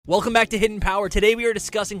Welcome back to Hidden Power. Today we are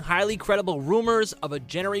discussing highly credible rumors of a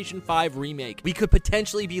Generation 5 remake. We could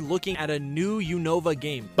potentially be looking at a new Unova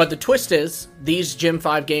game. But the twist is, these Gen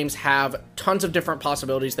 5 games have tons of different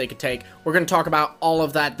possibilities they could take. We're going to talk about all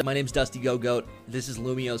of that. My name's Dusty Go-Goat. This is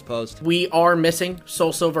Lumio's Post. We are missing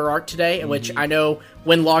Soul Silver Arc today, which I know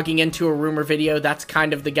when logging into a rumor video, that's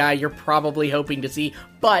kind of the guy you're probably hoping to see.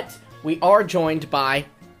 But we are joined by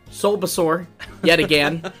Bulbasaur yet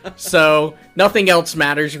again, so nothing else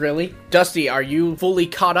matters really. Dusty, are you fully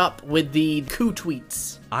caught up with the coup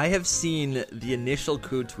tweets? I have seen the initial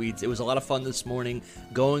coup tweets. It was a lot of fun this morning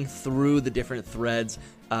going through the different threads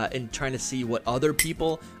and trying to see what other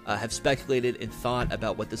people have speculated and thought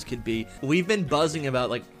about what this could be. We've been buzzing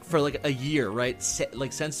about for a year, right?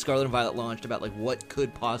 Since Scarlet and Violet launched, about what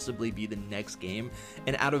could possibly be the next game,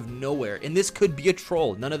 and out of nowhere, and this could be a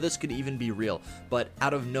troll. None of this could even be real, but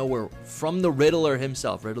out of nowhere, from the Riddler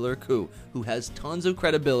himself, Riddler Coup, who has tons of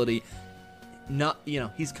credibility.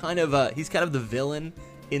 He's kind of the villain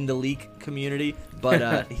in the leak community,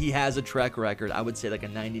 but he has a track record. I would say like a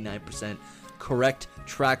 99% correct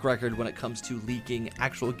track record when it comes to leaking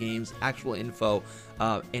actual games, actual info,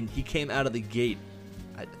 and he came out of the gate,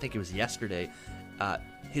 I think it was yesterday,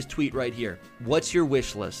 his tweet right here: what's your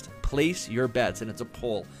wish list? Place your bets. And it's a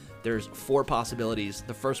poll. There's 4 possibilities.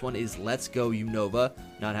 The first one is Let's Go Unova.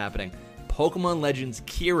 Not happening. Pokemon Legends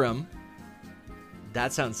Kyurem.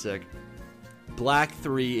 That sounds sick. Black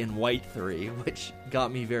 3 and White 3, which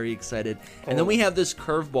got me very excited. And then we have this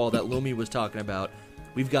curveball that Lumi was talking about.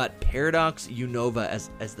 We've got Paradox Unova as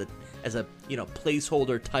a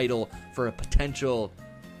placeholder title for a potential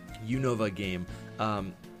Unova game.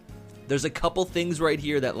 There's a couple things right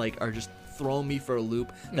here that are just throwing me for a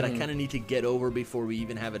loop that I kind of need to get over before we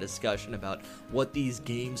even have a discussion about what these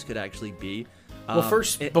games could actually be. Well,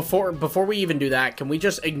 first, before we even do that, can we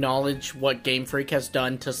just acknowledge what Game Freak has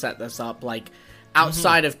done to set this up?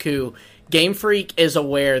 Outside of Coup, Game Freak is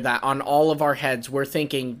aware that on all of our heads, we're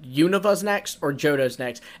thinking Unova's next or Johto's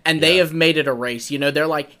next, and they have made it a race. They're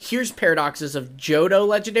like, here's paradoxes of Johto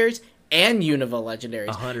legendaries and Unova legendaries.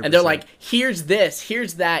 100%. And they're like, here's this,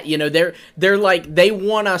 here's that. They're like, they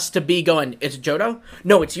want us to be going, it's Johto?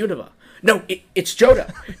 No, it's Unova. No, it's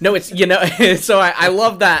Johto. No, it's, so I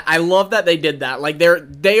love that. I love that they did that.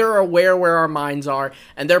 They are aware where our minds are,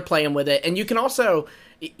 and they're playing with it. And you can also,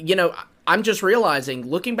 I'm just realizing,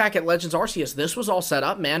 looking back at Legends Arceus, this was all set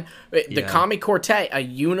up, man. The Kami Quartet, a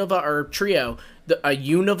Unova or trio, a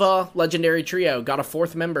Unova legendary trio, got a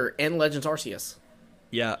 4th member in Legends Arceus.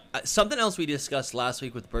 Yeah. Something else we discussed last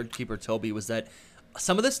week with Birdkeeper Toby was that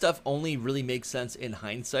some of this stuff only really makes sense in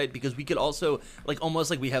hindsight, because we could also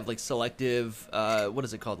almost we have selective what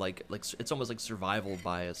is it called, it's almost like survival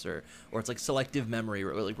bias or it's selective memory,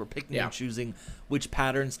 or we're picking and choosing which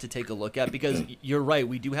patterns to take a look at, because you're right,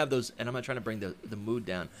 we do have those, and I'm not trying to bring the mood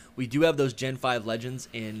down, we do have those Gen 5 legends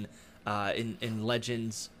in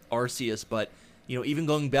Legends Arceus, but even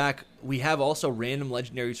going back, we have also random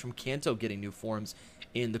legendaries from Kanto getting new forms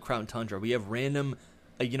in the Crown Tundra. We have random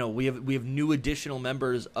we have new additional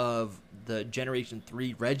members of the Generation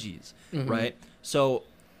 3 Regis, right? So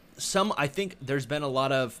I think there's been a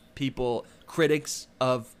lot of people, critics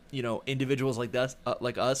of, individuals like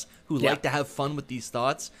us who like to have fun with these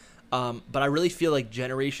thoughts. But I really feel like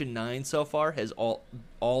Generation 9 so far has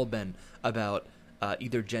all been about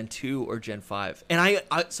either Gen 2 or Gen 5. And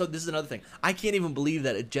so this is another thing. I can't even believe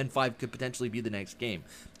that a Gen 5 could potentially be the next game,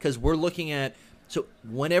 because we're looking at, so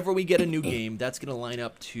whenever we get a new game, that's going to line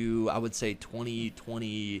up to, I would say,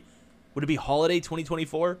 2020. Would it be holiday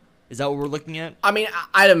 2024? Is that what we're looking at? I mean,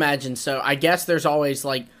 I'd imagine so. I guess there's always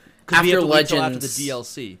after Legends, after the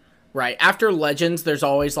DLC, right? After Legends, there's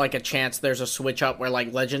always a chance there's a switch up where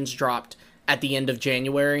Legends dropped at the end of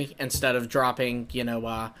January instead of dropping,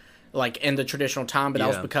 in the traditional time, but that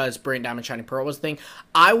was because Brilliant Diamond Shining Pearl was the thing.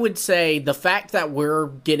 I would say the fact that we're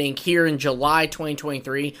getting here in July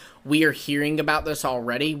 2023, we are hearing about this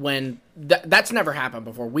already when that's never happened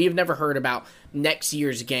before. We have never heard about next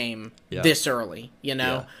year's game this early,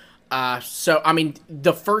 So, I mean,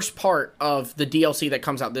 the first part of the DLC that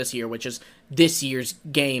comes out this year, which is this year's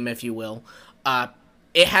game, if you will,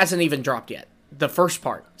 it hasn't even dropped yet. The first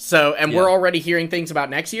part. So, and we're already hearing things about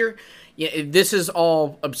next year. Yeah, this is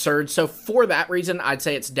all absurd. So for that reason, I'd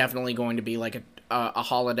say it's definitely going to be a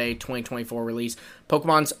holiday 2024 release.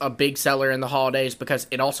 Pokemon's a big seller in the holidays because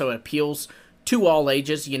it also appeals to all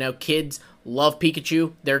ages. Kids love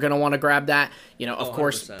Pikachu. They're going to want to grab that. Of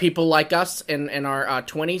course, people like us in our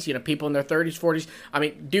 20s, people in their 30s, 40s. I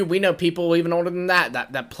mean, dude, we know people even older than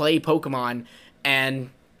that play Pokemon. And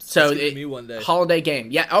so me one day. Holiday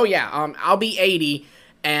game. Yeah. Oh, yeah. I'll be 80.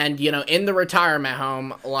 and, in the retirement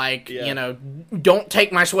home, don't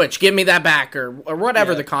take my Switch, give me that back, or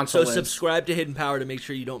whatever the console is. So subscribe to Hidden Power to make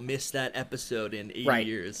sure you don't miss that episode in 80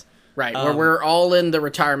 years. Right, where we're all in the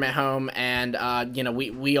retirement home, and,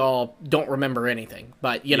 we all don't remember anything.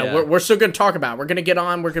 But, we're still going to talk about it. We're going to get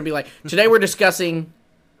on, we're going to be like, today we're discussing...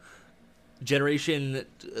 Generation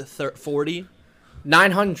 40?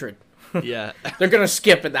 900. Yeah. They're going to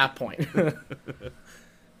skip at that point.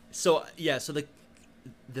 So if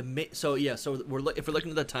we're looking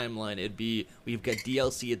at the timeline, we've got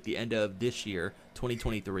DLC at the end of this year,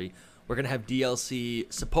 2023. We're gonna have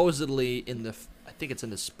DLC supposedly I think it's in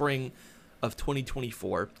the spring of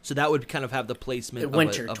 2024. So that would kind of have the placement of a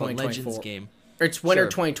Legends game. It's winter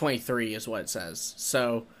 2023 is what it says.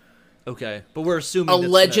 So okay, but we're assuming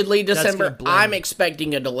allegedly December. I'm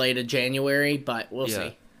expecting a delay to January, but we'll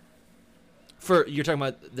see. You're talking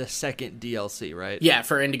about the second DLC, right? Yeah,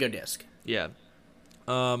 for Indigo Disc. Yeah.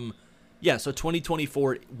 So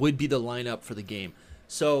 2024 would be the lineup for the game.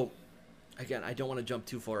 So, again, I don't want to jump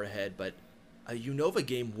too far ahead, but a Unova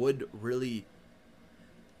game would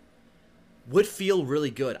feel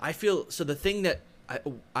really good. I feel so. The thing that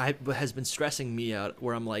I has been stressing me out,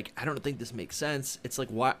 where I'm like, I don't think this makes sense. It's like,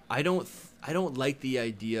 why I don't like the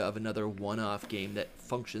idea of another one-off game that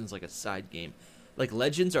functions like a side game. Like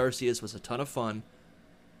Legends Arceus was a ton of fun,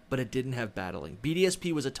 but it didn't have battling.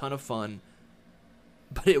 BDSP was a ton of fun,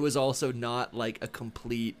 but it was also not like a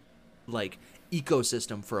complete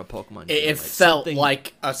ecosystem for a Pokemon game. It felt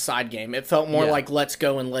like a side game. It felt more like Let's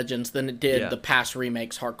Go and Legends than it did the past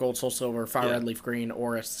remakes, Heart Gold, Soul Silver, Fire Red, Leaf Green,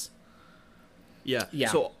 Oris. Yeah.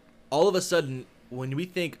 So all of a sudden, when we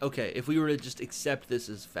think, okay, if we were to just accept this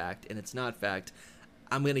as fact, and it's not fact,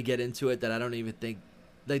 I'm going to get into it that I don't even think,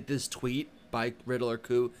 like this tweet by Riddle or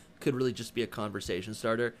Coup could really just be a conversation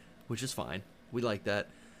starter, which is fine. We like that.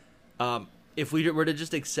 If we were to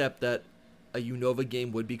just accept that a Unova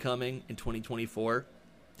game would be coming in 2024,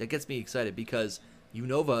 that gets me excited because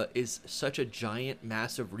Unova is such a giant,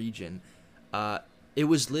 massive region. It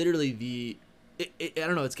was literally I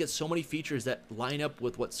don't know, it's got so many features that line up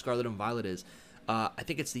with what Scarlet and Violet is. I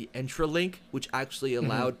think it's the Entra-Link, which actually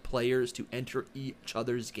allowed players to enter each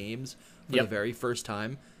other's games for the very first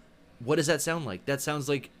time. What does that sound like? That sounds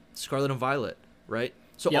like Scarlet and Violet, right?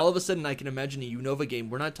 So all of a sudden I can imagine a Unova game.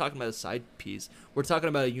 We're not talking about a side piece. We're talking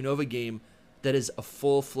about a Unova game that is a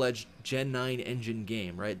full-fledged Gen 9 engine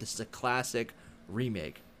game, right? This is a classic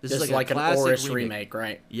remake. This is like an Oris remake,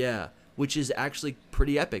 right? Yeah, which is actually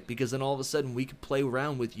pretty epic because then all of a sudden we could play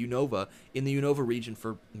around with Unova in the Unova region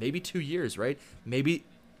for maybe 2 years, right? Maybe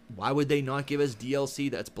why would they not give us DLC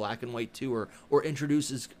that's Black and White 2 or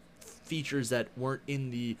introduces features that weren't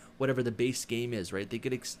in the whatever the base game is, right? They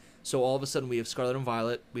could so all of a sudden we have Scarlet and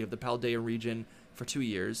Violet, we have the Paldea region for 2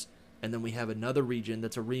 years, and then we have another region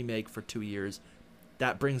that's a remake for 2 years.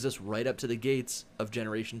 That brings us right up to the gates of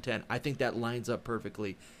Generation 10. I think that lines up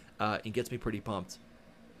perfectly and gets me pretty pumped.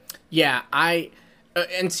 Yeah,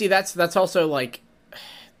 and see that's also like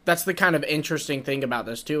that's the kind of interesting thing about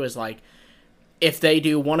this too is like if they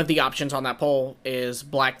do one of the options on that poll is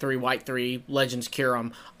Black 3, White 3, Legends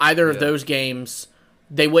Kyurem, either of those games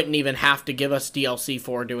they wouldn't even have to give us DLC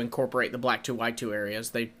for to incorporate the Black 2, White 2 areas.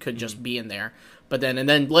 They could just be in there. But then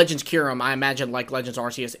Legends Kyurem, I imagine like Legends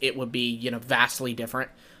Arceus, it would be, vastly different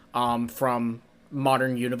from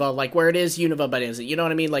modern Unova, like where it is Unova but isn't. You know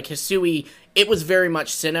what I mean? Like Hisui, it was very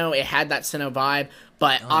much Sinnoh. It had that Sinnoh vibe,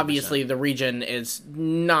 but 100%. Obviously the region is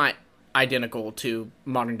not identical to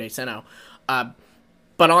modern day Sinnoh.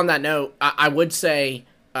 But on that note, I would say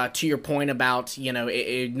to your point about,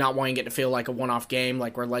 it not wanting it to feel like a one-off game,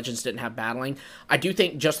 like where Legends didn't have battling, I do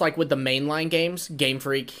think just like with the mainline games, Game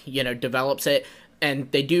Freak, develops it,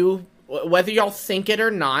 and they do, whether y'all think it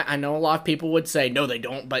or not, I know a lot of people would say, no, they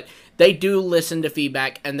don't, but they do listen to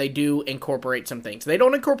feedback, and they do incorporate some things. They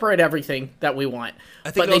don't incorporate everything that we want.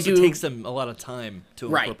 I think it also takes them a lot of time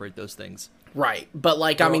to incorporate those things. Right, but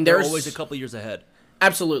they're always a couple years ahead.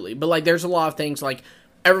 Absolutely, but there's a lot of things,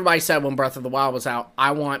 everybody said when Breath of the Wild was out,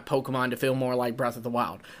 I want Pokemon to feel more like Breath of the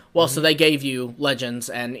Wild. Well, so they gave you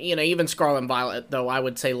Legends, and, even Scarlet and Violet, though I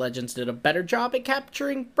would say Legends did a better job at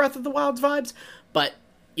capturing Breath of the Wild's vibes, but,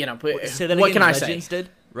 what can I say? Legends did,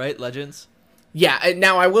 right? Legends? Yeah,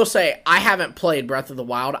 now I will say, I haven't played Breath of the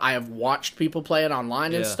Wild. I have watched people play it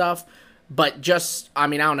online and stuff, but just, I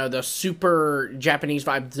don't know, the super Japanese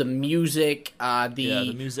vibe, the music,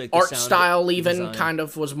 the music, art style even design. Kind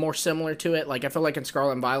of was more similar to it. I feel like in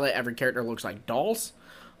Scarlet and Violet, every character looks like dolls.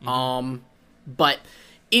 But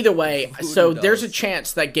either way, so there's a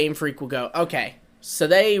chance that Game Freak will go, okay, So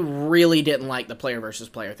they really didn't like the player versus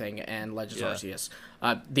player thing in Legends Arceus.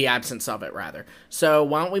 The absence of it, rather. So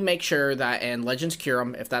why don't we make sure that in Legends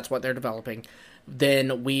Kyurem, if that's what they're developing,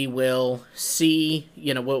 then we will see,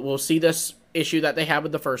 we'll see this issue that they had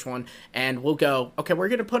with the first one, and we'll go, okay, we're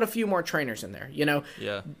going to put a few more trainers in there.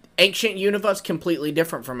 Ancient Univa's completely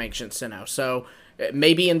different from Ancient Sinnoh. So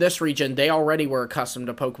maybe in this region, they already were accustomed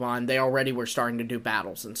to Pokemon. They already were starting to do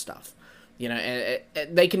battles and stuff.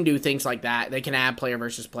 They can do things like that. They can add player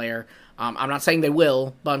versus player. I'm not saying they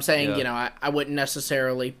will, but I'm saying, I wouldn't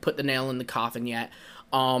necessarily put the nail in the coffin yet.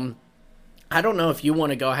 I don't know if you want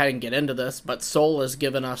to go ahead and get into this, but Soul has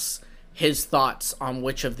given us his thoughts on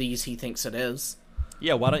which of these he thinks it is.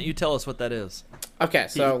 Yeah, why don't you tell us what that is? Okay,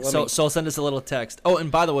 so Soul send us a little text. Oh,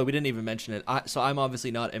 and by the way, we didn't even mention it. So I'm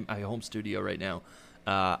obviously not in my home studio right now.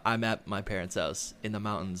 I'm at my parents' house in the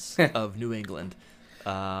mountains of New England.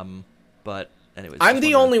 But anyways, I'm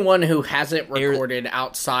the only one who hasn't recorded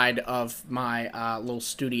outside of my little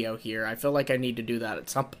studio here. I feel like I need to do that at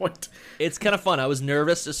some point. It's kind of fun. I was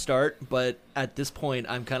nervous to start, but at this point,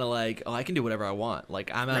 I'm kind of like, I can do whatever I want.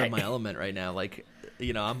 Like, I'm out of my element right now. Like,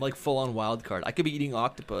 I'm like full on wild card. I could be eating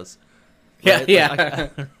octopus. Right? Yeah.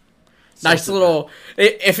 Nice little.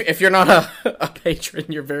 If you're not a patron,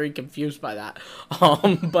 you're very confused by that.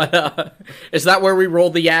 But is that where we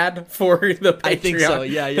roll the ad for the Patreon? I think so.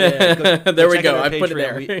 Yeah. There we go. I put it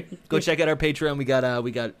there. Go check out our Patreon.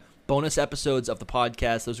 We got bonus episodes of the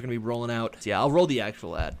podcast. Those are going to be rolling out. So yeah, I'll roll the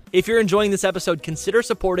actual ad. If you're enjoying this episode, consider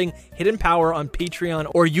supporting Hidden Power on Patreon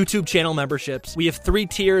or YouTube channel memberships. We have 3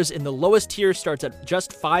 tiers, and the lowest tier starts at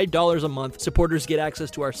just $5 a month. Supporters get access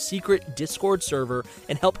to our secret Discord server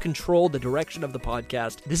and help control the direction of the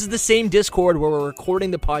podcast. This is the same Discord where we're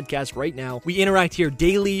recording the podcast right now. We interact here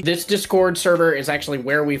daily. This Discord server is actually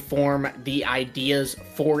where we form the ideas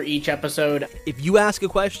for each episode. If you ask a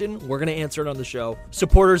question, we're going to answer it on the show.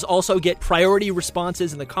 Supporters also get priority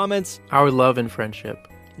responses in the comments. Our love and friendship.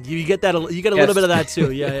 You get that. You get a little bit of that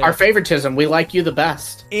too. Yeah. Our favoritism. We like you the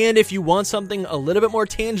best. And if you want something a little bit more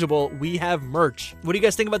tangible, we have merch. What do you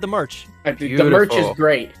guys think about the merch? The merch is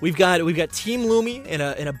great. We've got Team Lumi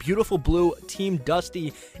in a beautiful blue, Team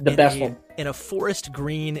Dusty the best one in a forest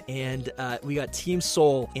green, and we got Team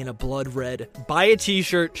Soul in a blood red. Buy a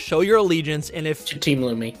T-shirt, show your allegiance, and if to Team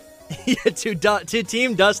Lumi. to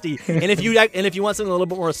Team Dusty, and if you want something a little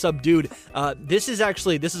bit more subdued, this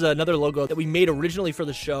is another logo that we made originally for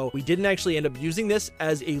the show. We didn't actually end up using this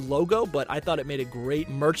as a logo, but I thought it made a great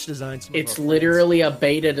merch design. It's literally a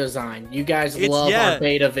beta design. You guys love our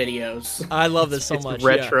beta videos. I love this so much.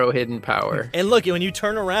 Retro Hidden Power. And look, when you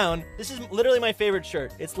turn around, this is literally my favorite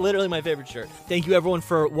shirt. It's literally my favorite shirt. Thank you everyone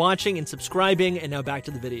for watching and subscribing, and now back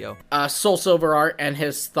to the video. Soul Silver Art and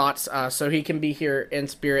his thoughts, so he can be here in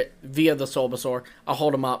spirit via the Bulbasaur. I'll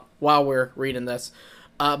hold him up while we're reading this.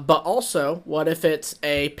 But also, what if it's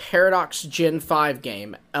a Paradox Gen 5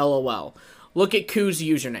 game? LOL. Look at Koo's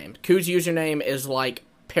username. Koo's username is like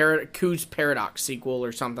Koo's Paradox sequel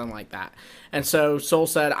or something like that. And so Soul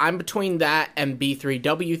said, I'm between that and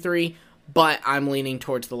B3W3, but I'm leaning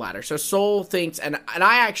towards the latter. So Soul thinks, and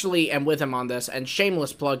I actually am with him on this, and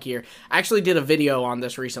shameless plug here, I actually did a video on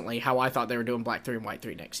this recently, how I thought they were doing Black 3 and White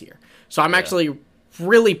 3 next year. So I'm actually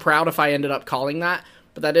really proud if I ended up calling that,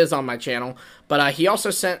 but that is on my channel. But he also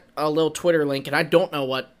sent a little Twitter link, and I don't know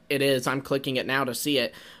what it is. I'm clicking it now to see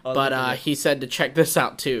it. But he said to check this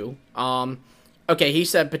out too. Okay, he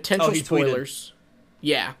said potential spoilers.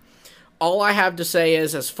 Yeah. All I have to say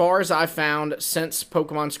is, as far as I've found since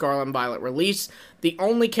Pokemon Scarlet and Violet release, the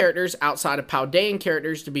only characters outside of Paldean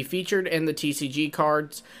characters to be featured in the TCG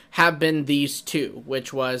cards have been these two,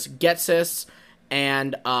 which was Getsis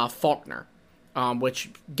and Faulkner.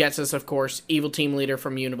 Which gets us, of course, Evil Team Leader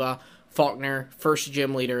from Unova, Faulkner, First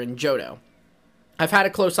Gym Leader, and Johto. I've had a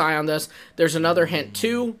close eye on this. There's another hint,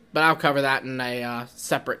 too, but I'll cover that in a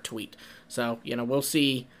separate tweet. So, we'll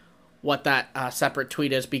see what that separate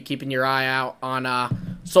tweet is. Be keeping your eye out on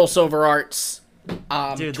Soul Silver Art's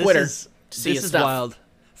Twitter. This is wild.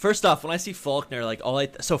 First off, when I see Faulkner,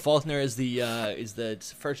 so Faulkner is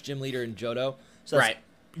the First Gym Leader in Johto. So right.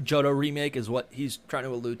 Johto remake is what he's trying to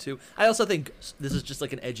allude to. I also think this is just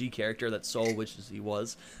like an edgy character that Soul wishes he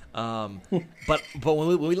was. But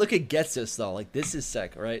when we look at Getsis though, like this is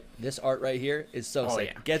sick, right? This art right here is so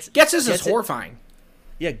sick. Yeah. Getsis is horrifying.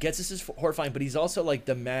 Yeah, Getsis is horrifying, but he's also like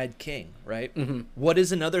the Mad King, right? Mm-hmm. What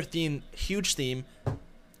is another huge theme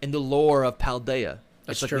in the lore of Paldea?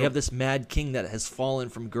 That's like true. We have this Mad King that has fallen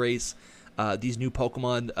from grace. These new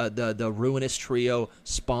Pokemon, the Ruinous Trio,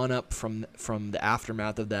 spawn up from the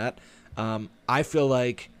aftermath of that. I feel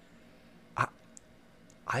like,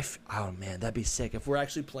 oh man, that'd be sick if we're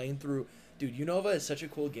actually playing through Dude, Unova is such a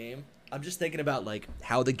cool game. I'm just thinking about like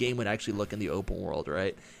how the game would actually look in the open world,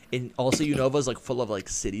 right? And also Unova is like full of like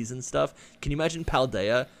cities and stuff. Can you imagine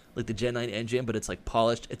Paldea, like the Gen 9 engine, but it's like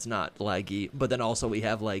polished, it's not laggy. But then also we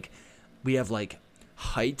have like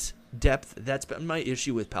height depth. That's been my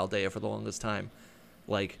issue with Paldea for the longest time.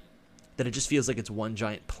 Like that it just feels like it's one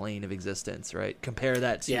giant plane of existence, right? Compare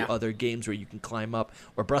that to other games where you can climb up,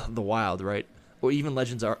 or Breath of the Wild, right? Or even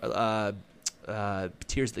Legends are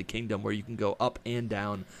Tears of the Kingdom, where you can go up and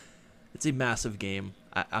down. It's a massive game.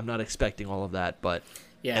 I'm not expecting all of that, but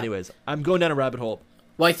anyways, I'm going down a rabbit hole.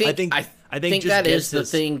 Well, I think that is the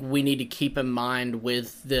this thing we need to keep in mind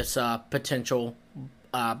with this potential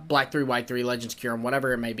Black 3, White 3, Legends Kyurem,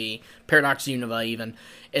 whatever it may be, Paradox Unova even,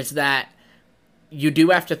 is that you do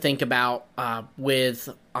have to think about with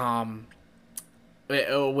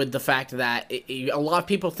the fact that a lot of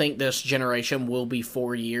people think this generation will be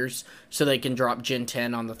 4 years so they can drop Gen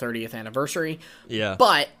 10 on the 30th anniversary. Yeah.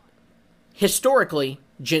 But historically,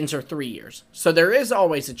 gens are 3 years. So there is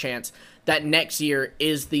always a chance that next year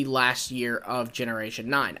is the last year of Generation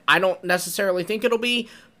 9. I don't necessarily think it'll be,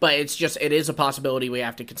 but it is a possibility we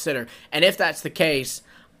have to consider. And if that's the case,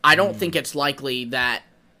 I don't think it's likely that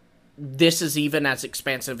this is even as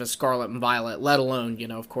expansive as Scarlet and Violet, let alone,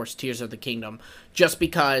 of course, Tears of the Kingdom, just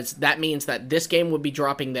because that means that this game would be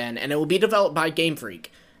dropping then, and it will be developed by Game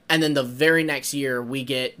Freak, and then the very next year we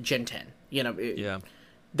get Gen 10.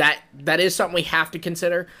 That is something we have to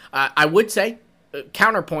consider. I would say,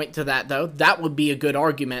 counterpoint to that, though, that would be a good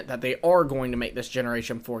argument that they are going to make this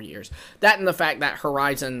generation 4 years. That and the fact that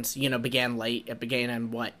Horizons, began late. It began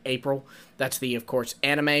in, April? That's the, of course,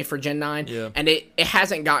 anime for Gen 9. Yeah. And it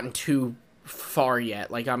hasn't gotten too far yet.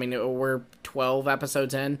 We're 12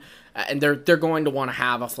 episodes in, and they're going to want to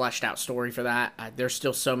have a fleshed out story for that. There's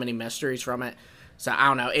still so many mysteries from it. So, I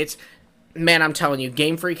don't know. Man, I'm telling you,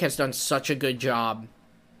 Game Freak has done such a good job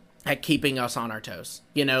at keeping us on our toes.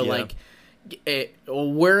 We're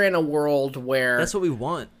in a world where... That's what we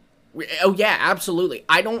want. Oh, yeah, absolutely.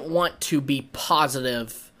 I don't want to be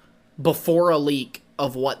positive before a leak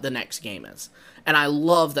of what the next game is. And I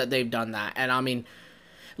love that they've done that. And, I mean,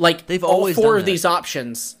 they've all always four done of these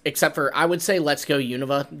options, except for, I would say Let's Go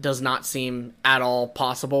Unova, does not seem at all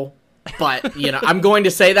possible. But, I'm going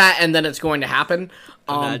to say that, and then it's going to happen.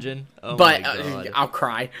 Imagine. Oh, but, my God. I'll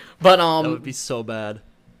cry. But, that would be so bad.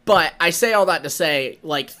 But I say all that to say,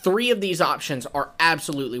 3 of these options are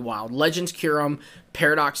absolutely wild. Legends Kyurem,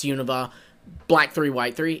 Paradox Unova, Black 3,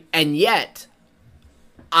 White 3, and yet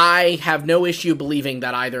I have no issue believing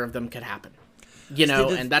that either of them could happen.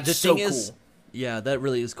 And that's so cool. Yeah, that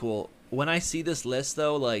really is cool. When I see this list,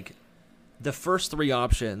 though, the first 3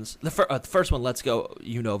 options, the first one, Let's Go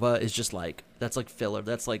Unova, is just that's filler.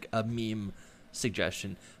 That's a meme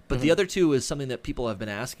suggestion. But the other 2 is something that people have been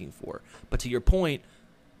asking for. But to your point,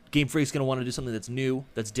 Game Freak's going to want to do something that's new,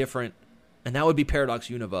 that's different, and that would be Paradox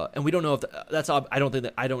Unova. And we don't know if that's. I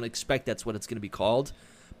don't expect that's what it's going to be called.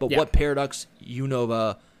 But what Paradox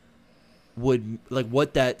Unova would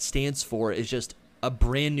what that stands for is just a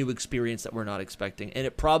brand new experience that we're not expecting, and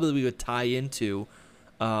it probably would tie into.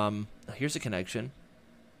 Here's a connection.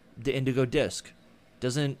 The Indigo Disc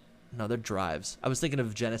they're drives. I was thinking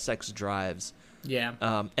of Genesec's drives. Yeah.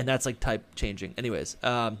 And that's type changing. Anyways,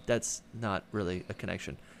 that's not really a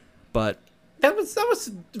connection. But that was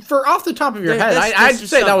for off the top of your head. I'd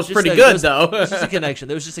say that was pretty good, though. It was just a connection.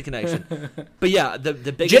 There was just a connection. But yeah, the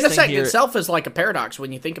biggest Genesect thing here itself is like a paradox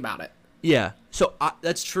when you think about it. Yeah, so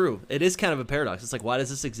that's true. It is kind of a paradox. It's why does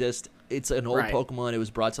this exist? It's an old Pokemon. It was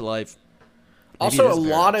brought to life. Also, a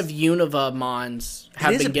lot of Unova mons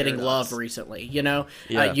have been getting love recently.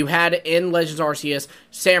 You had in Legends Arceus,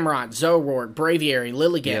 Samurott, Zoroark, Braviary,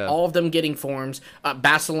 Lilligant, all of them getting forms.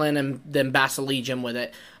 Basculin and then Basilegium with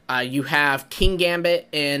it. You have King Gambit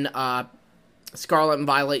in Scarlet and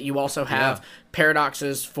Violet. You also have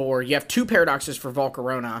paradoxes you have 2 paradoxes for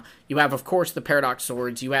Volcarona. You have, of course, the Paradox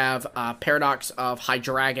Swords. You have Paradox of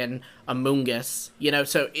Hydreigon, Amoonguss.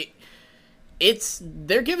 So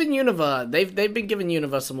they're giving Unova, they've been giving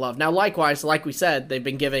Unova some love. Now, likewise, like we said, they've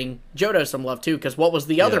been giving Johto some love too, because what was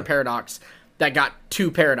the other paradox that got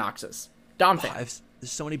 2 paradoxes? Donphan. There's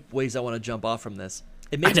so many ways I want to jump off from this.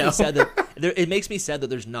 It makes me sad that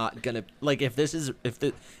there's not gonna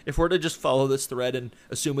if we're to just follow this thread and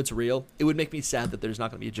assume it's real, it would make me sad that there's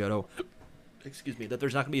not gonna be a Johto. Excuse me, that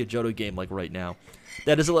there's not gonna be a Johto game right now.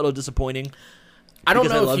 That is a little disappointing. I don't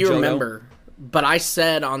know if you remember, but I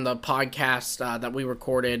said on the podcast that we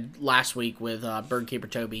recorded last week with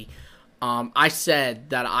Birdkeeper Toby, I said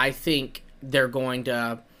that I think they're going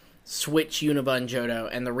to switch Unova and Johto,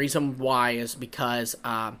 and the reason why is because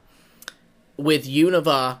with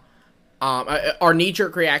Unova, Our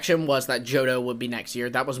knee-jerk reaction was that Johto would be next year.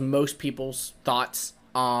 That was most people's thoughts.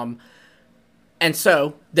 And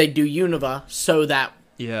so they do Unova so that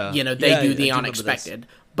they do the unexpected.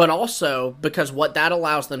 But also because what that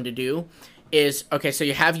allows them to do is, okay, so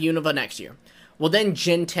you have Unova next year. Well, then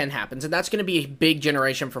Gen 10 happens, and that's going to be a big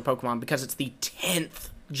generation for Pokemon because it's the 10th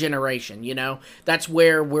generation, That's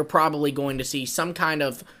where we're probably going to see some kind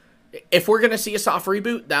of... If we're going to see a soft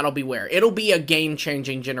reboot, that'll be where. It'll be a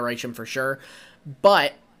game-changing generation for sure.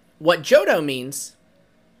 But what Johto means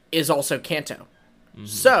is also Kanto. Mm-hmm.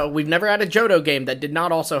 So, we've never had a Johto game that did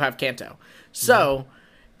not also have Kanto. So,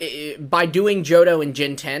 by doing Johto in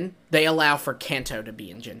Gen 10, they allow for Kanto to be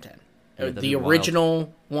in Gen 10. The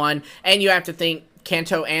original one. And you have to think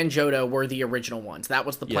Kanto and Johto were the original ones. That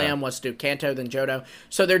was the plan, was to do Kanto, then Johto.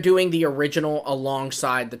 So they're doing the original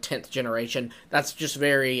alongside the 10th generation. That's just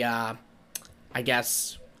very, I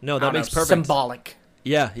guess... No, that makes perfect. Symbolic.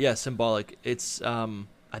 Yeah, symbolic. It's,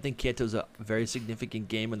 I think Kanto's a very significant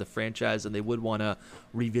game in the franchise, and they would want to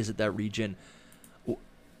revisit that region.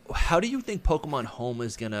 How do you think Pokemon Home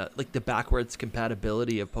is going to... Like, the backwards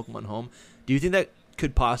compatibility of Pokemon Home, do you think that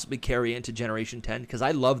could possibly carry into Generation 10? Because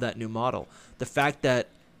I love that new model. The fact that,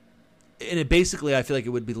 and it basically, I feel like it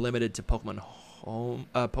would be limited to Pokemon Home,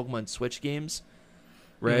 Pokemon Switch games,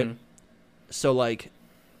 right? Mm-hmm. So, like,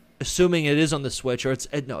 assuming it is on the Switch, or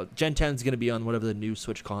Gen 10 is going to be on whatever the new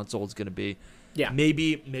Switch console is going to be. Yeah.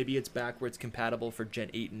 Maybe it's backwards compatible for Gen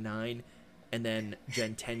 8 and 9, and then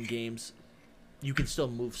Gen 10 games, you can still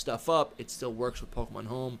move stuff up. It still works with Pokemon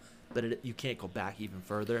Home. But you can't go back even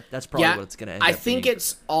further. That's probably what it's going to end up I think being.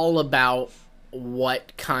 It's all about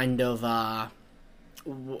what kind of,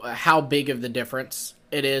 how big of the difference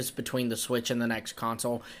it is between the Switch and the next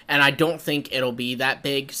console. And I don't think it'll be that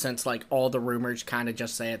big since, like, all the rumors kind of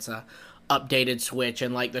just say it's a updated Switch.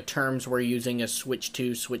 And, like, the terms we're using is Switch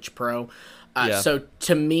 2, Switch Pro. So,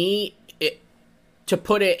 to me, to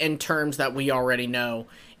put it in terms that we already know,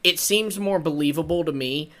 it seems more believable to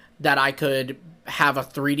me that I could have a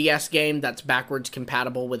 3DS game that's backwards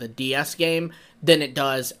compatible with a DS game than it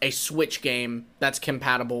does a Switch game that's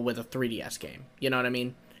compatible with a 3DS game. You know what I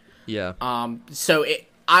mean? Yeah. So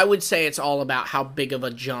I would say it's all about how big of a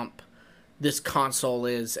jump this console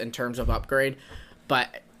is in terms of upgrade.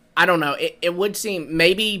 But I don't know. It would seem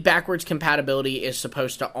maybe backwards compatibility is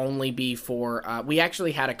supposed to only be for... we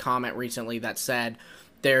actually had a comment recently that said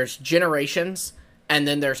there's generations and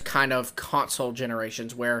then there's kind of console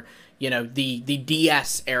generations where... the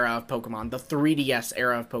DS era of Pokemon, the 3DS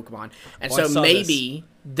era of Pokemon. And so maybe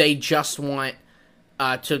they just want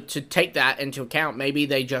to take that into account. Maybe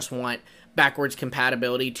they just want backwards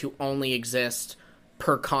compatibility to only exist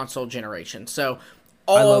per console generation. So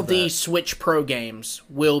all the Switch Pro games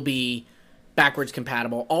will be backwards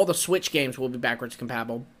compatible. All the Switch games will be backwards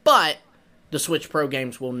compatible, but the Switch Pro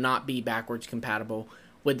games will not be backwards compatible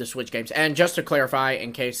with the Switch games. And just to clarify,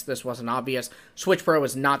 in case this wasn't obvious, Switch Pro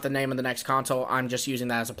is not the name of the next console. I'm just using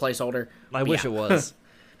that as a placeholder. I wish it was.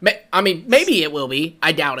 I mean, maybe it will be.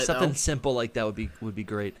 I doubt it, Something simple like that would be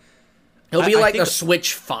great. It'll be like the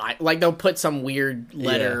Switch 5. Like, they'll put some weird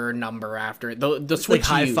letter or number after it. The Switch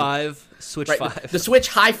High Five, Switch 5. The Switch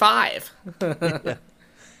High Five. Yeah.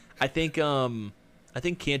 I think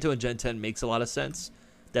Kanto and Gen 10 makes a lot of sense.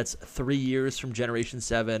 That's 3 years from Generation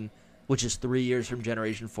 7, which is 3 years from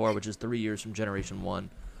Generation 4, which is 3 years from Generation 1.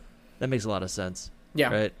 That makes a lot of sense.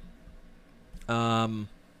 Yeah. Right?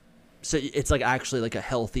 So it's like actually like a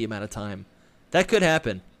healthy amount of time. That could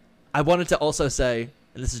happen. I wanted to also say,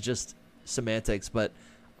 and this is just semantics, but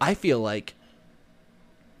I feel like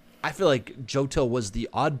Johto was the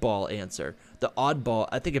oddball answer. The oddball,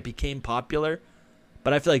 I think it became popular,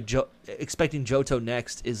 but I feel like expecting Johto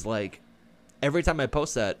next is like, every time I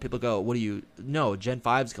post that, people go, "What do you? No, Gen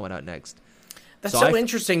 5's going out next." That's so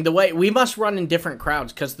interesting. The way we must run in different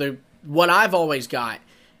crowds because what I've always got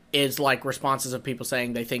is like responses of people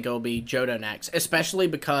saying they think it'll be Johto next, especially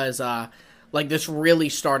because like this really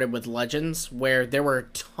started with Legends where there were a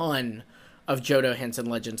ton of Johto hints in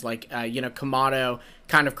Legends. Like Kamado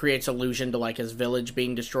kind of creates allusion to like his village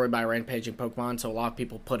being destroyed by a rampaging Pokemon, so a lot of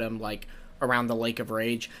people put him like around the Lake of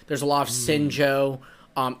Rage. There's a lot of Sinjoh.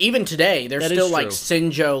 Even today, there's still like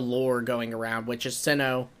Sinjoh lore going around, which is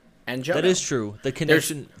Sinnoh and Johto. That is true. The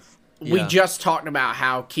connection. Yeah. We just talked about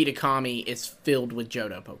how Kitakami is filled with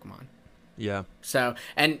Johto Pokemon. Yeah. So,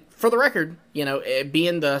 and for the record,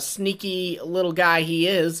 being the sneaky little guy he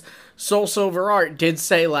is, Soul Silver Art did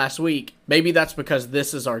say last week, maybe that's because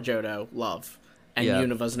this is our Johto love, and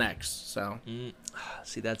Unova's next. So,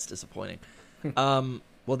 see, that's disappointing.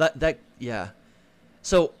 Well, that yeah.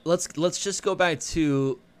 So let's just go back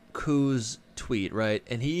to Ku's tweet, right?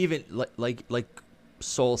 And he even like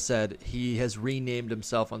Soul said, he has renamed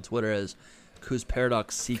himself on Twitter as Ku's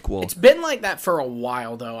Paradox sequel. It's been like that for a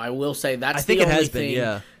while, though. I will say that's the only thing.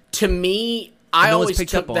 Yeah. To me, I always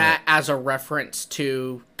took that as a reference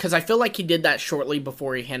to, because I feel like he did that shortly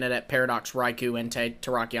before he hinted at Paradox Raikou and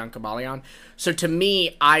Terrakion Kabalion. So to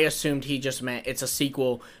me, I assumed he just meant it's a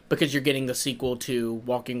sequel because you're getting the sequel to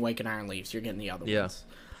Walking Wake and Iron Leaves. You're getting the other ones.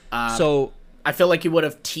 So I feel like he would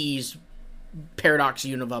have teased Paradox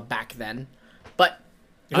Unova back then, but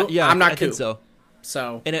I'm not cool. I think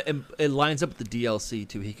so. And it lines up with the DLC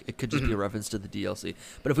too. It could just be a reference to the DLC.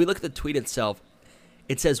 But if we look at the tweet itself,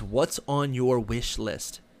 it says, "What's on your wish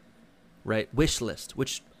list?" Right? Wish list,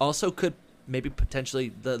 which also could maybe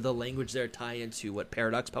potentially the language there tie into what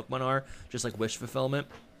Paradox Pokemon are, just like wish fulfillment,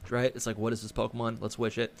 right? It's like, what is this Pokemon? Let's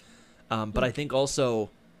wish it. But I think also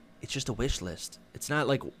it's just a wish list. It's not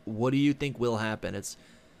like, what do you think will happen? It's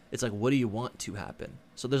like, what do you want to happen?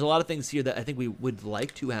 So there's a lot of things here that I think we would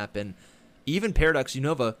like to happen. Even Paradox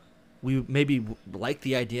Unova, we maybe like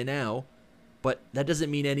the idea now, but that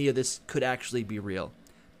doesn't mean any of this could actually be real.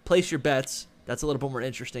 Place your bets. That's a little bit more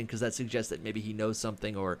interesting because that suggests that maybe he knows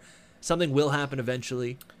something or something will happen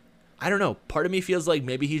eventually. I don't know. Part of me feels like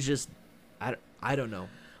maybe he's just... I don't know.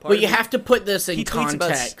 Well, you have to put this in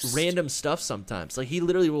context. He tweets about random stuff sometimes. Like, he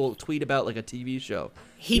literally will tweet about, like, a TV show.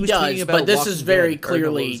 He does, but this is very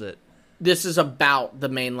clearly... This is about the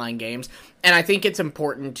mainline games. And I think it's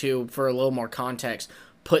important to, for a little more context,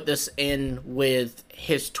 put this in with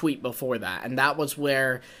his tweet before that. And that was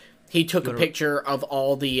where he took a picture of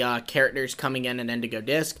all the characters coming in an Indigo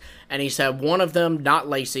Disc. And he said one of them, not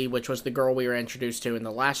Lacey, which was the girl we were introduced to in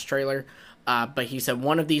the last trailer, but he said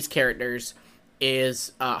one of these characters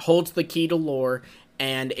is holds the key to lore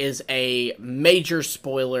and is a major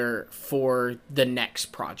spoiler for the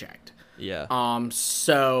next project. Yeah.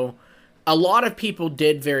 So a lot of people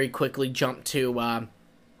did very quickly jump to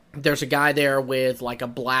there's a guy there with like a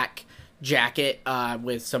black jacket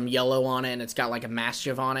with some yellow on it, and it's got like a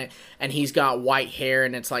Mastiff on it, and he's got white hair,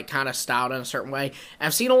 and it's like kind of styled in a certain way. And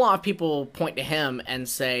I've seen a lot of people point to him and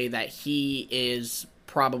say that he is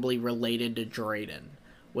probably related to Drayden,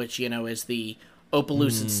 which, you know, is the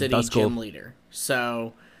Opelucid City gym leader.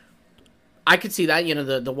 So I could see that, you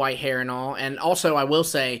know, the white hair and all. And also, I will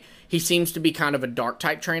say, he seems to be kind of a dark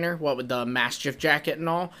type trainer, what with the Mastiff jacket and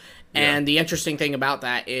all. Yeah. And the interesting thing about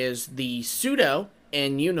that is the pseudo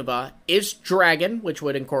in Unova is Dragon, which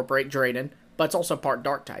would incorporate Drayden, but it's also part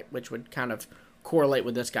dark type, which would kind of correlate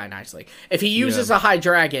with this guy nicely. If he uses a high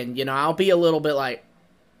dragon, you know, I'll be a little bit like,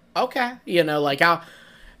 okay, you know, like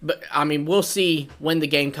but I mean, we'll see when the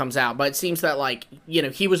game comes out, but it seems that, like, you know,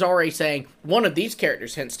 he was already saying one of these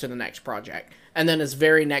characters hints to the next project, and then his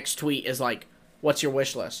very next tweet is like, what's your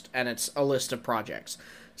wish list? And it's a list of projects.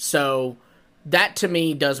 So that to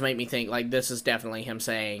me does make me think like this is definitely him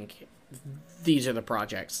saying these are the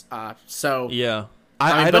projects. Yeah.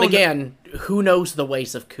 But again, who knows the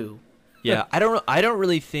ways of Ku? Yeah, I don't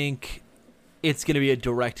really think it's going to be a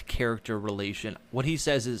direct character relation. What he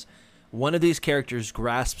says is one of these characters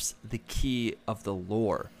grasps the key of the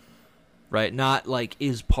lore, right? Not like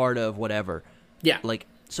is part of whatever. Yeah. Like,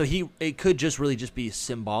 so it could just really just be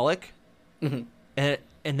symbolic. Mm-hmm.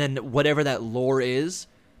 And then whatever that lore is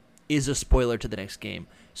a spoiler to the next game.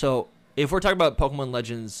 So if we're talking about Pokemon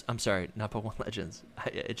Legends, I'm sorry, not Pokemon Legends.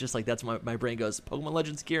 It's just like that's my brain goes, Pokemon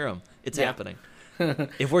Legends Kyurem. It's happening.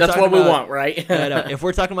 If we're that's what we want, right? If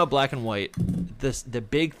we're talking about Black and White, the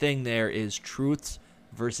big thing there is truths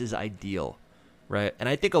versus ideal, right? And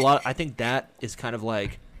I think that is kind of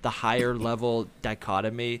like the higher level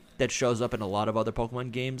dichotomy that shows up in a lot of other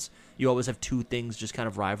Pokemon games. You always have two things just kind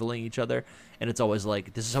of rivaling each other, and it's always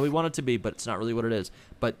like, this is how we want it to be, but it's not really what it is.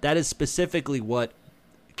 But that is specifically what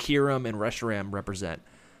Kyurem and Reshiram represent.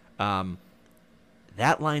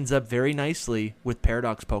 That lines up very nicely with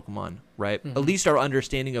Paradox Pokemon, right? Mm-hmm. At least our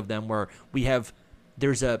understanding of them, where we have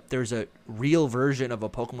there's a real version of a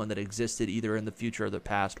Pokemon that existed either in the future or the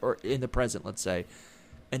past or in the present, let's say,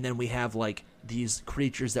 and then we have like these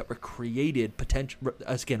creatures that were created.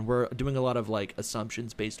 Again, we're doing a lot of like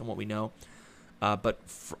assumptions based on what we know, but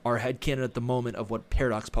our headcanon at the moment of what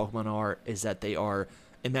Paradox Pokemon are is that they are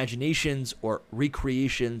imaginations or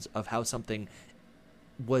recreations of how something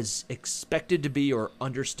was expected to be or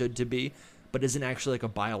understood to be, but isn't actually like a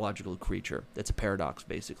biological creature. That's a paradox,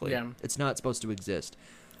 basically. Yeah. It's not supposed to exist.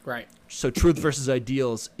 Right. So truth versus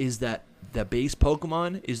ideals is that the base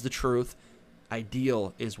Pokemon is the truth.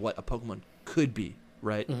 Ideal is what a Pokemon could be,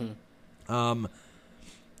 right? Mm-hmm.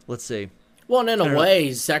 Let's see. Well, and in a way,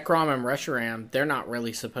 Zekrom and Reshiram, they're not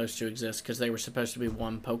really supposed to exist because they were supposed to be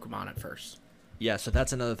one Pokemon at first. Yeah, so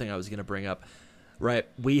that's another thing I was going to bring up. Right,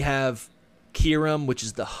 we have Kyurem, which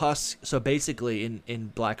is the husk. So basically, in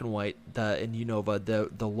Black and White, in Unova,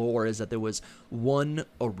 the lore is that there was one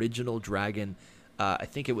original dragon. I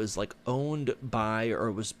think it was like owned by, or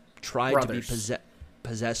it was tried brothers. to be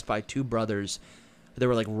possessed by two brothers. They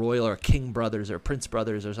were like royal or king brothers or prince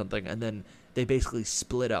brothers or something, and then they basically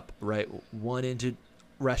split up. Right, one into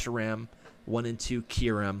Reshiram, one into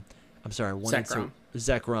Kyurem. I'm sorry, one into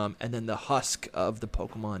Zekrom, and then the husk of the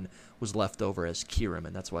Pokemon was left over as Kyurem,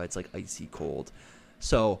 and that's why it's like icy cold.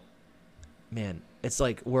 So, man, it's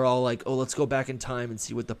like we're all like, oh, let's go back in time and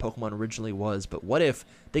see what the Pokemon originally was. But what if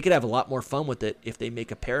they could have a lot more fun with it if they make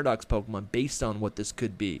a Paradox Pokemon based on what this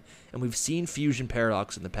could be? And we've seen Fusion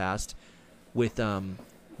Paradox in the past with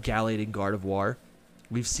Gallade and Gardevoir.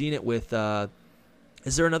 We've seen it with.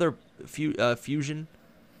 Is there another fusion?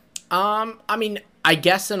 I mean, I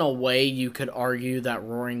guess in a way you could argue that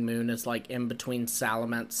Roaring Moon is like in between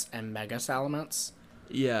Salamence and Mega Salamence.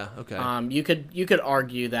 Yeah, okay. You could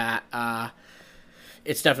argue that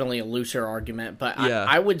it's definitely a looser argument, but yeah.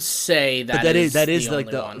 I would say that that is like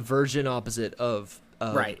the one. version opposite of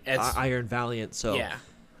right. Iron Valiant. So yeah,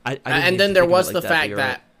 I and then there was the fact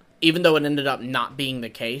that even though it ended up not being the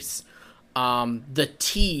case, the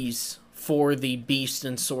tease for the Beast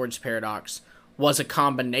and Swords Paradox was a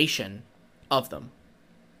combination of them.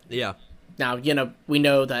 Yeah. Now, we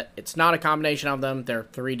know that it's not a combination of them. There are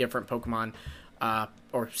 3 different Pokemon,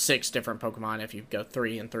 or 6 different Pokemon if you go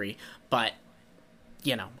 3 and 3. But,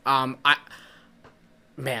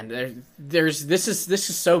 this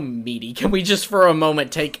is so meaty. Can we just for a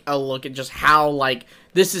moment take a look at just how, like,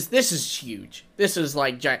 this is huge. This is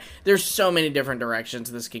like giant. There's so many different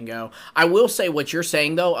directions this can go. I will say what you're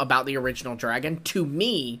saying though about the original dragon, to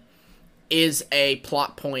me, is a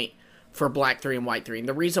plot point for Black 3 and White 3. And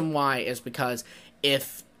the reason why is because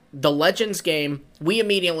if the Legends game, we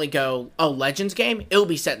immediately go, oh, Legends game? It'll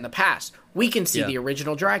be set in the past. We can see the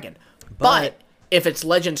original dragon. But if it's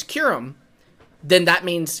Legends Kyurem, then that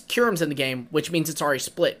means Kyurem's in the game, which means it's already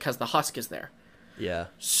split because the husk is there. Yeah.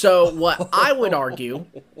 So what I would argue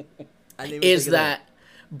is that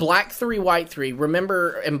Black 3, White 3,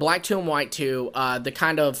 remember in Black 2 and White 2, the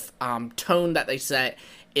kind of tone that they set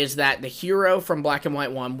is that the hero from Black and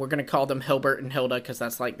White 1, we're going to call them Hilbert and Hilda because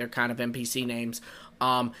that's like their kind of NPC names.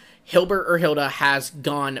 Hilbert or Hilda has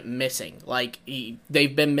gone missing. Like,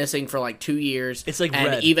 they've been missing for like 2 years. It's like and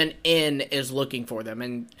Red. Even N is looking for them.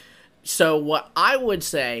 And so what I would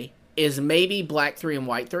say is maybe Black 3 and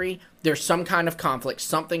White 3, there's some kind of conflict.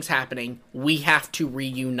 Something's happening. We have to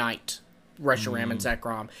reunite Reshiram and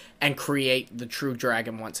Zekrom and create the true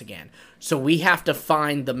dragon once again. So we have to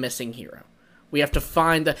find the missing hero. We have to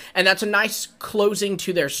find and that's a nice closing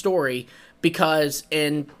to their story because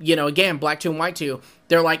in, again, Black 2 and White 2,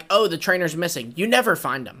 they're like, oh, the trainer's missing. You never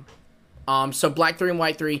find him. So Black 3 and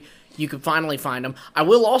White 3, you can finally find them. I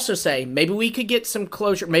will also say, maybe we could get some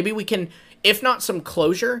closure. Maybe we can, if not some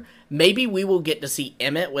closure, maybe we will get to see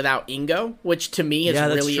Emmett without Ingo, which to me is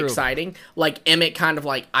really exciting. Like, Emmett kind of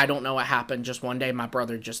like, I don't know what happened. Just one day my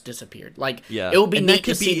brother just disappeared. Like, it would be neat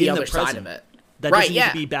to see the other side of it. That doesn't need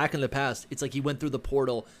to be back in the past. It's like he went through the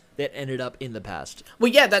portal that ended up in the past.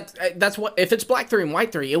 Well, yeah, that's what. If it's Black 3 and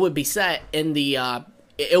White 3, it would be set in the.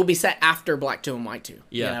 It will be set after Black 2 and White 2.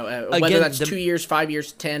 Yeah. Whether that's 2 years, 5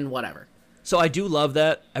 years, 10, whatever. So I do love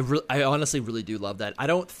that. I honestly really do love that. I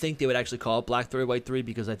don't think they would actually call it Black 3, White 3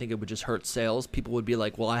 because I think it would just hurt sales. People would be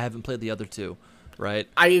like, well, I haven't played the other two, right?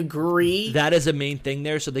 I agree. That is a main thing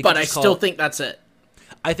there. So they. But I still think that's it.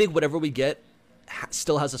 I think whatever we get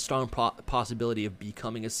still has a strong possibility of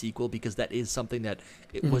becoming a sequel because that is something that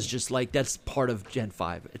it was just like that's part of Gen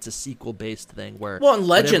 5. It's a sequel based thing where and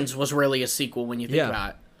Legends was really a sequel when you think about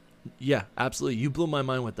it. Yeah, absolutely. You blew my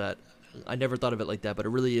mind with that. I never thought of it like that, but it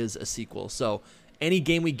really is a sequel. So any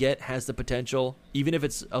game we get has the potential, even if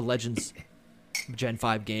it's a Legends Gen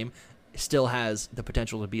 5 game, still has the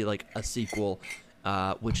potential to be like a sequel,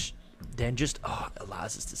 which then just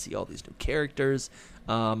allows us to see all these new characters.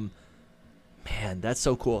 Man, that's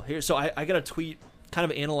so cool. Here, so I got a tweet kind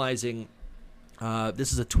of analyzing.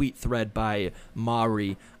 This is a tweet thread by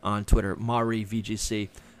Mari on Twitter, Mari VGC.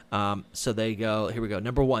 So they go, here we go.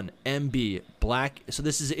 Number 1, MB, Black. So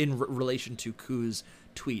this is in relation to Ku's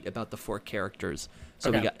tweet about the 4 characters.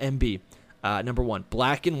 So we got MB. Number 1,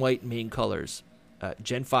 Black and White main colors.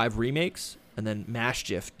 Gen 5 remakes. And then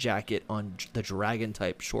Mashgift jacket on the Dragon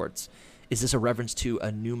type shorts. Is this a reference to a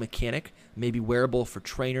new mechanic, maybe wearable for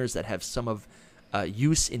trainers that have some of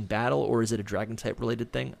use in battle, or is it a Dragon type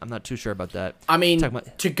related thing? I'm not too sure about that. I mean,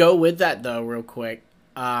 to go with that though, real quick,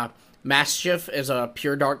 Mischief is a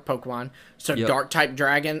pure dark Pokemon. So dark type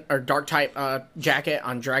dragon or dark type jacket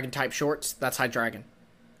on dragon type shorts. That's Hydreigon.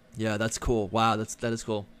 Yeah, that's cool. Wow, that is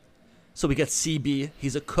cool. So we got CB.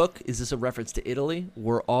 He's a cook. Is this a reference to Italy?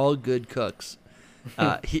 We're all good cooks.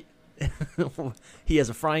 He he has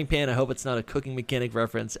a frying pan. I hope it's not a cooking mechanic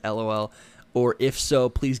reference. LOL. Or if so,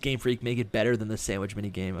 please Game Freak make it better than the sandwich mini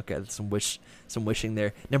game. Okay, that's some wishing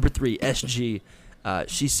there. Number 3, SG.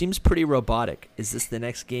 She seems pretty robotic. Is this the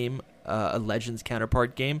next game, a Legends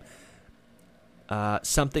counterpart game?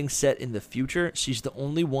 Something set in the future. She's the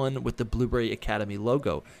only one with the Blueberry Academy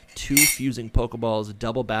logo. 2 fusing Pokeballs,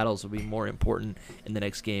 double battles will be more important in the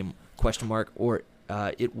next game, ? Or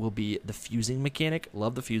it will be the fusing mechanic.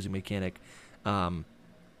 Love the fusing mechanic.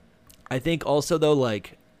 I think also, though,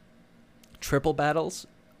 like, triple battles.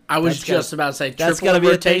 I was just about to say triple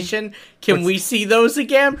rotation. Can we see those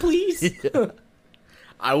again, please? Yeah.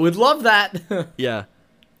 I would love that. Yeah.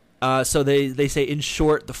 So they say, in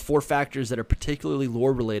short, the 4 factors that are particularly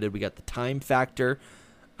lore-related. We got the time factor.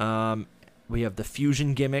 We have the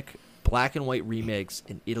fusion gimmick, black and white remakes,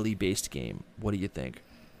 an Italy-based game. What do you think?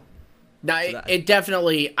 Now, it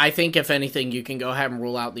definitely, I think, if anything, you can go ahead and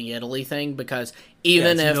rule out the Italy thing, because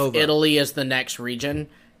even if Nova. Italy is the next region,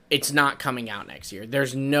 it's not coming out next year.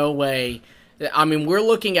 There's no way. I mean, we're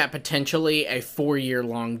looking at potentially a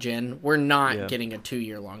 4-year-long gen. We're not getting a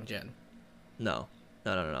 2-year-long gen. No.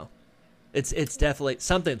 It's definitely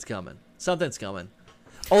something's coming.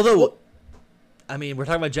 Although, I mean, we're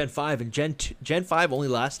talking about Gen 5, and Gen 5 only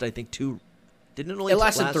lasted, I think, 2. Didn't it only? It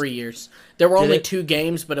lasted 3 years. There were only 2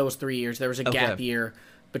 games, but it was 3 years. There was a gap year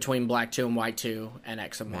between Black 2 and White 2 and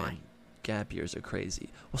X and Y. Gap years are crazy.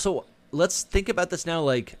 Well, so let's think about this now.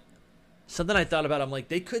 Like, something I thought about. I'm like,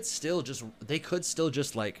 they could still just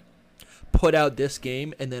like put out this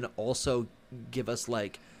game and then also give us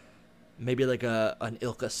like maybe like an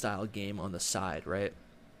Ilka style game on the side, right?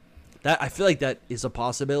 That I feel like that is a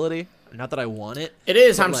possibility. Not that I want it. It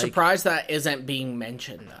is. I'm surprised that isn't being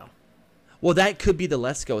mentioned though. Well, that could be the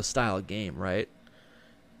Let's Go style game, right?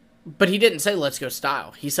 But he didn't say Let's Go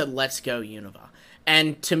style. He said Let's Go Unova.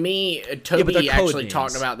 And to me, Toby actually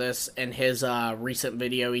talked about this in his recent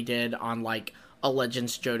video he did on like a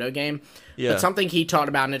Legends Johto game. Yeah. But something he talked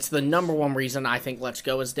about, and it's the number one reason I think Let's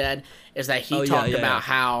Go is dead, is that he talked about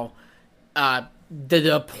how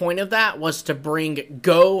the point of that was to bring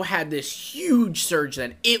Go had this huge surge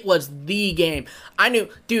then. It was the game. I knew,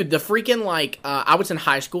 dude, the freaking like I was in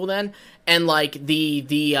high school then, and like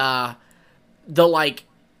the like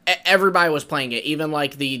everybody was playing it, even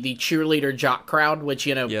like the cheerleader jock crowd, which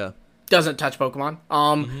doesn't touch Pokemon.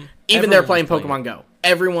 Even they're playing Pokemon Go.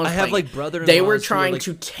 Everyone's playing. I have like brother-in-laws. They were trying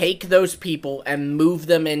to take those people and move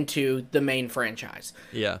them into the main franchise.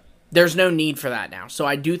 Yeah. There's no need for that now. So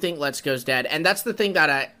I do think Let's Go's dead. And that's the thing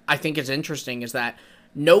that I think is interesting, is that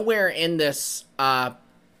nowhere in this poll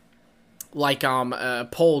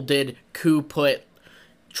did Ku put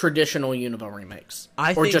traditional Unova remakes.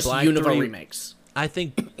 Or just Unova remakes. I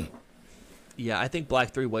think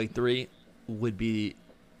Black 3, White 3 would be,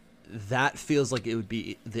 that feels like it would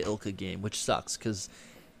be the Ilka game, which sucks because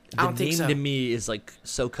the name to me is like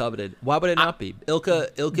so coveted. Why would it not be? Ilka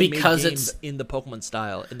made games in the Pokemon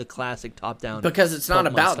style, in the classic top-down. Because it's not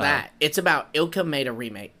about that. It's about Ilka made a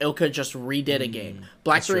remake. Ilka just redid a game.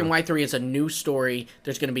 Black 3 and White 3 is a new story.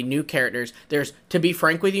 There's going to be new characters. To be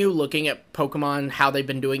frank with you, looking at Pokemon, how they've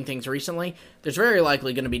been doing things recently, there's very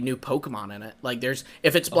likely going to be new Pokemon in it. Like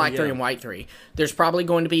if it's Black 3 and White 3, there's probably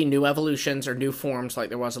going to be new evolutions or new forms like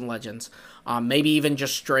there was in Legends. Maybe even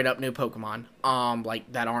just straight up new Pokemon,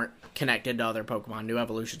 like that aren't connected to other Pokemon. New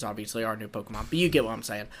evolutions obviously are new Pokemon, but you get what I'm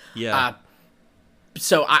saying. Yeah.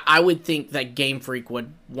 So I would think that Game Freak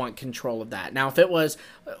would want control of that. Now, if it was,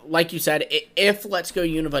 like you said, if Let's Go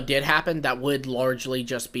Unova did happen, that would largely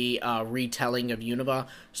just be a retelling of Unova.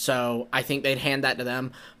 So I think they'd hand that to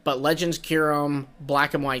them. But Legends Kyurem,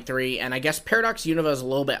 Black and White 3, and I guess Paradox Unova is a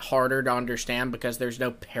little bit harder to understand because there's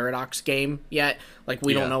no Paradox game yet. Like,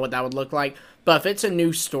 we don't know what that would look like. But if it's a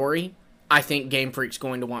new story, I think Game Freak's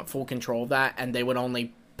going to want full control of that, and they would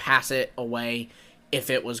only pass it away if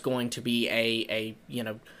it was going to be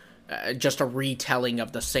just a retelling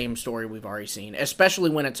of the same story we've already seen, especially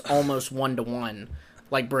when it's almost 1-to-1,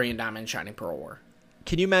 like Brilliant Diamond, Shining Pearl were.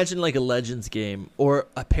 Can you imagine like a Legends game or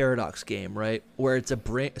a Paradox game, right? Where it's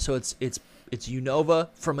it's Unova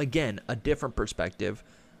from, again, a different perspective,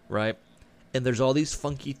 right? And there's all these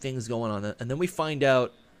funky things going on, and then we find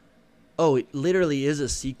out, oh, it literally is a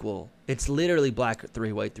sequel. It's literally Black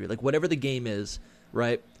 3, White 3. Like, whatever the game is,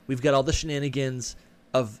 right? We've got all the shenanigans.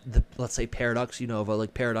 of the, let's say, Paradox Unova,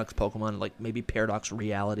 like Paradox Pokemon, like maybe Paradox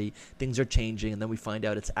Reality, things are changing, and then we find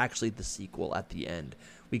out it's actually the sequel at the end.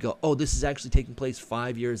 We go, oh, this is actually taking place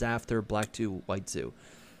 5 years after Black 2, White 2.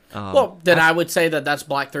 Well, then I would say that that's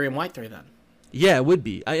Black 3 and White 3 then. Yeah, it would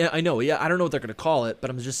be. I know. Yeah, I don't know what they're going to call it, but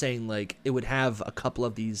I'm just saying, like, it would have a couple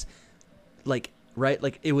of these, like, right?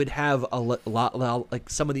 Like, it would have a lot, like,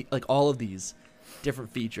 some of the, like, all of these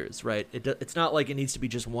different features, right? It's not like it needs to be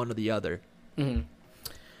just one or the other. Mm-hmm.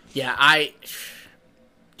 Yeah,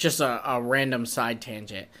 just a random side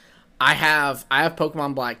tangent. I have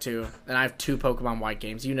Pokemon Black 2, and I have 2 Pokemon White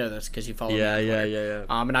games. You know this because you follow me. Yeah.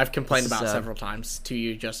 And I've complained about several times to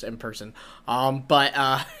you just in person.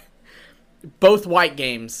 But both White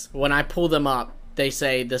games, when I pull them up, they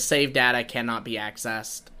say the save data cannot be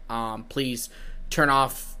accessed. Please turn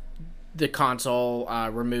off the console,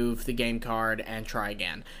 remove the game card, and try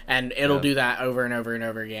again. And it'll do that over and over and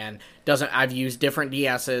over again. I've used different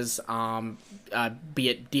DSs, be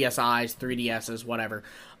it DSIs, 3DSs, whatever.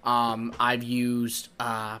 I've used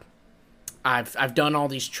I've done all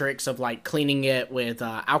these tricks of like cleaning it with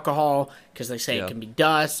alcohol because they say it can be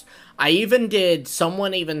dust.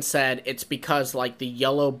 Someone even said it's because like the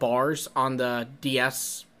yellow bars on the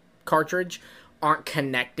DS cartridge aren't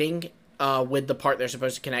connecting with the part they're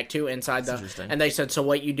supposed to connect to inside and they said, so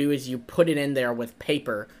what you do is you put it in there with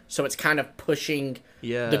paper, so it's kind of pushing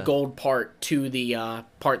the gold part to the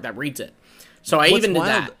part that reads it. So I did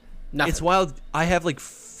that. Nothing. It's wild. I have like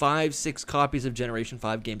 5-6 copies of Generation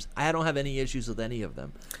 5 games. I don't have any issues with any of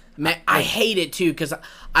them. Man, I hate it too because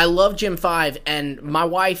I love Gen 5, and my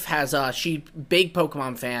wife has she big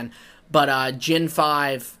Pokemon fan, but Gen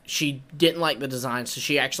 5 she didn't like the design, so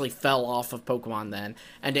she actually fell off of Pokemon then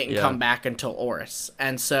and didn't come back until Oris,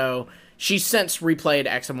 and so she's since replayed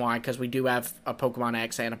X and Y because we do have a Pokemon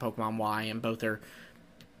X and a Pokemon Y, and both are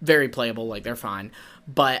very playable, like they're fine,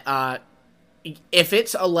 but if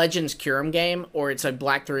it's a Legends Kyurem game or it's a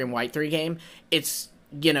Black 3 and White 3 game, it's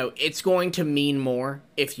going to mean more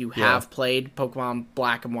if you have played Pokemon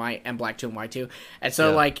Black and White and Black 2 and White 2. And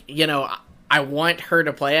so, I want her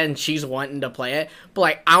to play it and she's wanting to play it. But,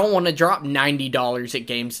 like, I don't want to drop $90 at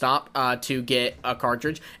GameStop to get a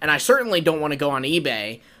cartridge. And I certainly don't want to go on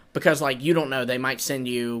eBay because, like, you don't know. They might send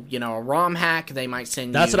you, a ROM hack. They might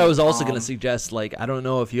send That's what I was also going to suggest. Like, I don't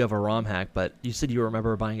know if you have a ROM hack, but you said you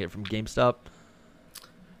remember buying it from GameStop.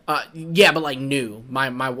 Yeah, but like new. My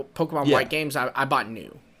Pokemon White games, I bought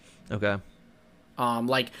new. Okay.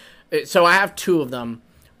 So I have 2 of them.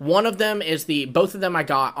 One of them is both of them I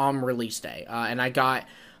got on release day. And I got,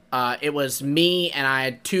 it was me and I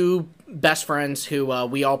had 2 best friends who,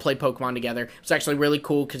 we all played Pokemon together. It was actually really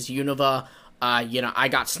cool because Unova, I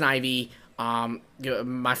got Snivy.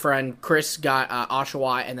 My friend Chris got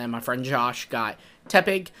Oshawott, and then my friend Josh got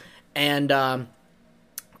Tepig. And,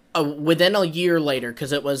 within a year later,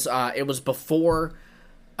 because it was before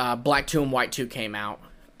Black 2 and White 2 came out,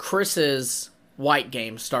 Chris's White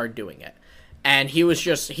game started doing it. And he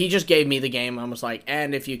just gave me the game and was like,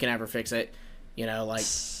 and if you can ever fix it,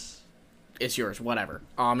 it's yours, whatever.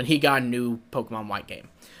 And he got a new Pokemon White game.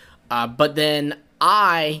 But then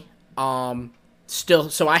I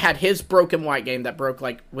so I had his broken White game that broke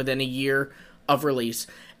like within a year of release.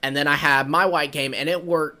 And then I had my White game and it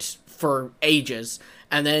worked for ages.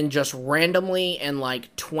 And then just randomly in like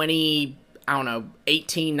 18,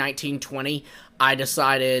 19, 20, I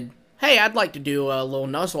decided, hey, I'd like to do a little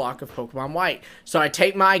Nuzlocke of Pokemon White. So I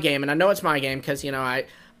take my game, and I know it's my game because, I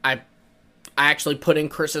actually put in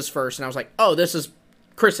Chris's first, and I was like, oh, this is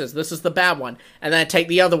Chris's. This is the bad one. And then I take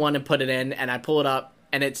the other one and put it in, and I pull it up,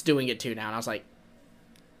 and it's doing it too now. And I was like,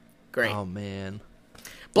 great. Oh, man.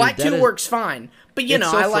 Black 2 works fine. But,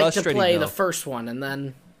 I like to play the first one, and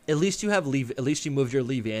then... At least you moved your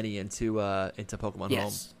Leavanny into Pokemon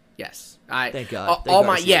Home. Yes. Thank God.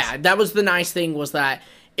 That was the nice thing was that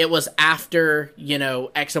it was after,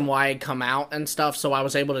 X and Y had come out and stuff, so I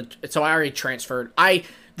was able to so I already transferred.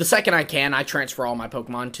 The second I transfer all my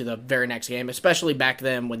Pokemon to the very next game, especially back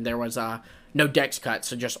then when there was no dex cut,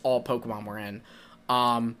 so just all Pokemon were in.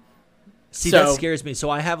 That scares me. So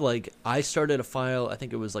I started a file, I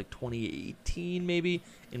think it was like 2018 maybe,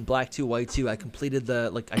 in Black 2, White 2. I completed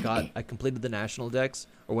I completed the national dex,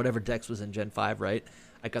 or whatever dex was in Gen 5, right?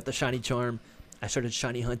 I got the shiny charm. I started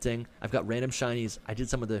shiny hunting. I've got random shinies. I did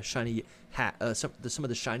some of the shiny some of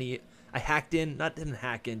the shiny I didn't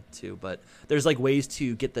hack into, but there's like ways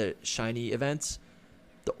to get the shiny events,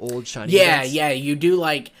 the old shiny events. Yeah, you do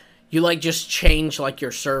you just change like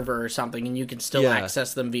your server or something, and you can still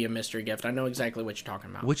access them via mystery gift. I know exactly what you're talking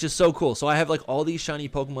about. Which is so cool. So I have like all these shiny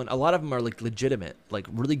Pokemon. A lot of them are like legitimate, like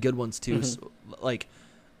really good ones too. Mm-hmm. So,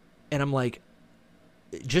 and I'm like,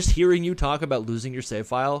 just hearing you talk about losing your save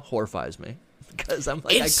file horrifies me because I'm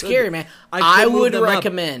like, it's scary, man. I would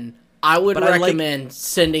recommend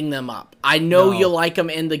sending them up. I know you like them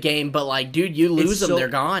in the game, but like, dude, you lose them, they're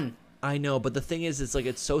gone. I know, but the thing is, it's like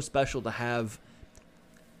it's so special to have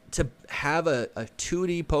a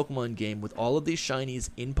 2D Pokemon game with all of these shinies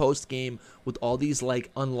in post game with all these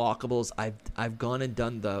like unlockables. I've gone and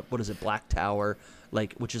done the Black Tower,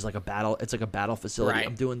 like, which is like a battle. It's like a battle facility. Right.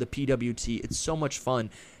 I'm doing the PWT. It's so much fun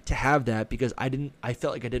to have that because I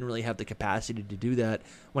felt like I didn't really have the capacity to do that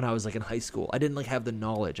when I was like in high school. I didn't like have the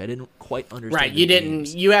knowledge. I didn't quite understand. Right. You didn't.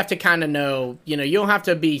 You have to kind of know. You don't have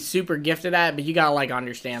to be super gifted at it, but you gotta like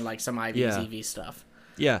understand like some IVZV stuff.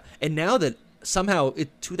 Yeah. And now that somehow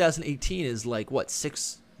 2018 is like what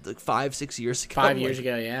 5, 6 years ago. 5 years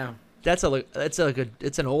ago, yeah.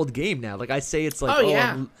 It's an old game now. Like I say, it's like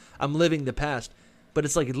I'm living the past. But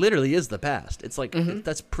it's like it literally is the past. It's like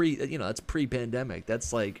that's pre-pandemic.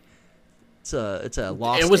 That's like it's a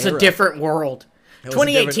lost. It was era. A different world.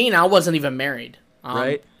 2018, I wasn't even married.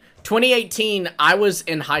 Right. 2018, I was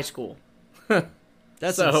in high school.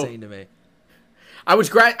 That's insane to me.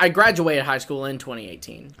 I graduated high school in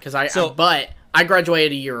 2018 but I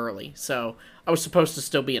graduated a year early, so I was supposed to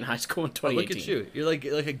still be in high school in 2018. Look at you. You're like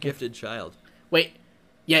a gifted child. Wait.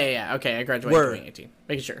 Yeah. Okay, I graduated in 2018.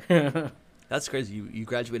 Making sure. That's crazy. You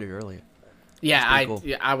graduated early. Yeah, I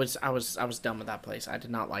was done with that place. I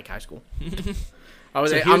did not like high school.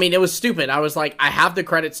 It was stupid. I was like, I have the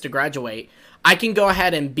credits to graduate. I can go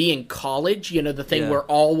ahead and be in college, the thing we're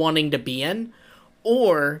all wanting to be in,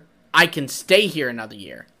 or I can stay here another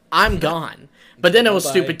year. I'm gone. But then it was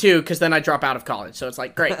stupid too, because then I drop out of college. So it's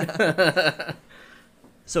like, great.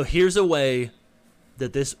 So here's a way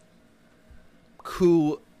that this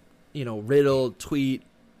cool, riddle, tweet,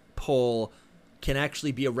 poll can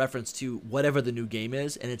actually be a reference to whatever the new game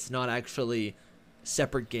is, and it's not actually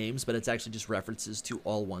separate games, but it's actually just references to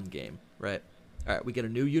all one game, right? All right, we get a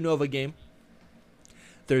new Unova game.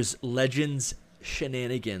 There's Legends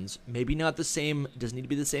Shenanigans. Maybe not the same, doesn't need to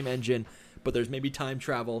be the same engine, but there's maybe time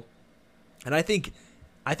travel. And I think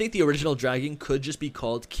the original dragon could just be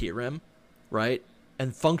called Kyurem, right?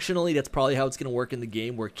 And functionally, that's probably how it's going to work in the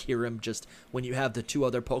game, where Kyurem just, when you have the two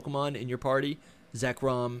other Pokemon in your party,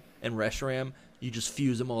 Zekrom and Reshiram, you just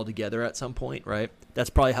fuse them all together at some point, right? That's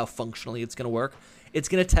probably how functionally it's going to work. It's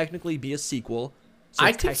going to technically be a sequel. So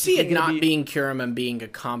I could see it not being Kyurem and being a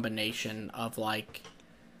combination of, like,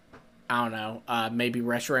 I don't know, maybe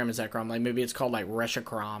Reshiram and Zekrom. Like, maybe it's called, like,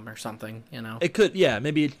 Reshikrom or something, It could, yeah,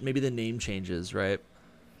 maybe the name changes, right?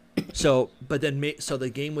 So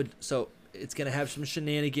the game would, so it's going to have some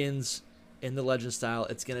shenanigans in the Legend style.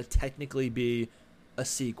 It's going to technically be a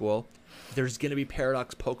sequel. There's going to be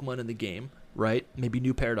Paradox Pokemon in the game, right? Maybe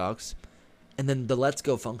new Paradox. And then the Let's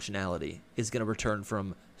Go functionality is going to return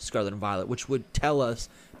from Scarlet and Violet, which would tell us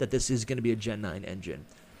that this is going to be a Gen 9 engine.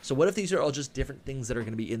 So what if these are all just different things that are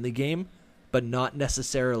going to be in the game, but not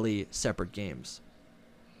necessarily separate games?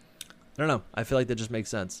 I don't know. I feel like that just makes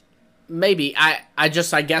sense. Maybe. I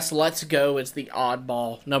guess Let's Go is the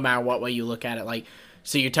oddball, no matter what way you look at it. Like,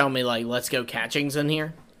 so you tell me, like, Let's Go Catching's in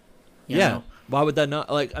here? You know? Why would that not?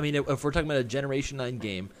 Like, I mean, if we're talking about a Generation 9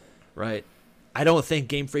 game, right? I don't think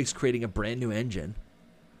Game Freak's creating a brand new engine.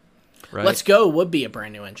 Right? Let's Go would be a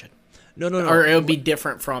brand new engine. No. Or it would be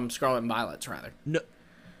different from Scarlet and Violet's, rather. No,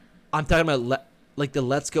 I'm talking about like the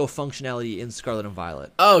Let's Go functionality in Scarlet and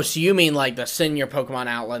Violet. Oh, so you mean like the send your Pokemon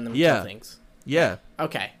out, letting them kill things? Yeah.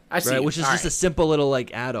 Okay, I see. Right, which is just a simple little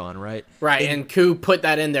like add-on, right? Right, and Koo put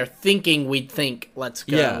that in there, thinking we'd think Let's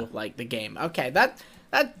Go like the game. Okay, that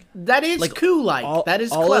is like, cool. Like that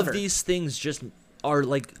is all clever. Of these things just are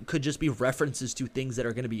like could just be references to things that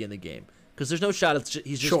are going to be in the game, because there's no shot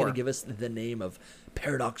he's just going to give us the name of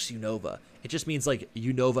Paradox Unova. It just means like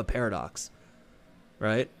Unova Paradox,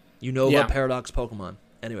 right? Unova Paradox Pokemon.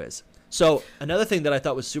 Anyways, so another thing that I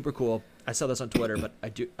thought was super cool, I saw this on Twitter, but I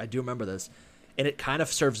do remember this, and it kind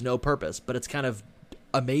of serves no purpose, but it's kind of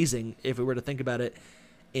amazing if we were to think about it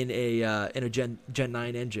in a Gen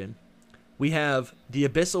 9 engine. We have the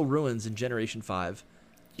Abyssal Ruins in Generation 5.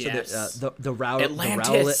 Yes. So the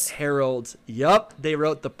Rowlet Herald. Yup, they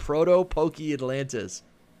wrote the Proto Poke Atlantis.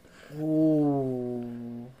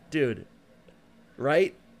 Ooh. Dude.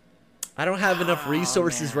 Right? I don't have enough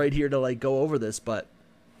resources right here to like go over this, but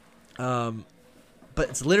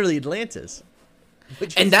it's literally Atlantis.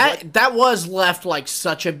 And that was left like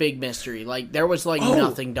such a big mystery. Like there was like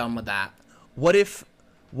nothing done with that. What if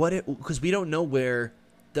because we don't know where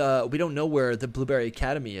the Blueberry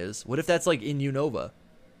Academy is. What if that's like in Unova?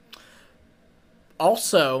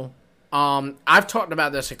 Also, I've talked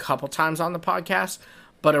about this a couple times on the podcast,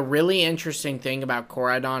 But a really interesting thing about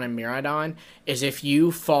Koraidon and Miraidon is if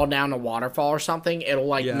you fall down a waterfall or something,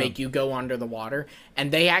 it'll make you go under the water.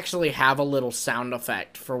 And they actually have a little sound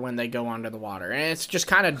effect for when they go under the water. And it's just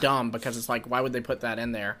kind of dumb because it's like, why would they put that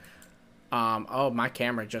in there? Oh, my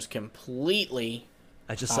camera just completely...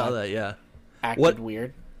 I just saw that, yeah. Acted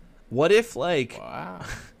weird. What if, like... Wow.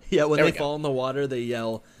 Yeah, when they fall in the water, they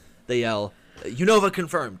yell, Unova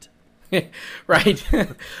confirmed. Right.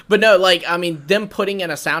 But no, like, I mean, them putting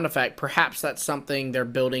in a sound effect, perhaps that's something they're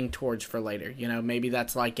building towards for later. You know, maybe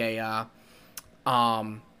that's like a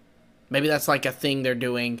thing they're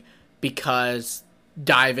doing because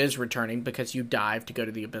Dive is returning, because you dive to go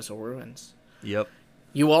to the Abyssal Ruins. Yep.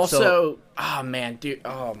 You also, oh man,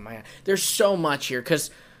 there's so much here,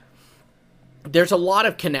 because there's a lot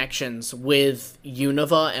of connections with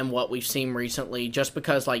Unova and what we've seen recently, just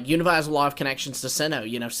because, like, Unova has a lot of connections to Sinnoh.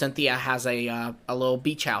 You know, Cynthia has a little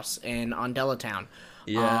beach house in Undella Town.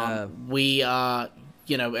 Yeah.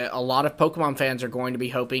 You know, a lot of Pokemon fans are going to be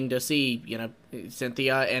hoping to see, you know,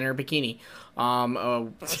 Cynthia in her bikini.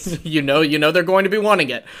 You know they're going to be wanting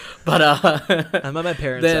it. But I'm at my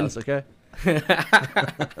parents' house, okay?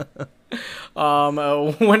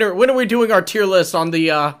 When are we doing our tier list on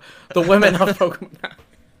the women of Pokemon?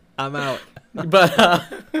 I'm out. But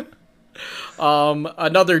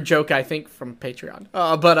another joke, I think, from Patreon.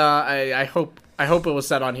 But I hope it was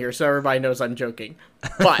said on here so everybody knows I'm joking.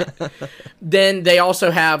 But then they also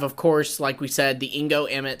have, of course, like we said, the Ingo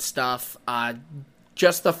Emmett stuff.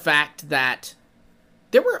 Just the fact that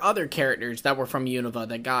there were other characters that were from Unova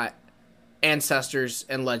that got ancestors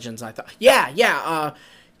and legends, I thought. Yeah.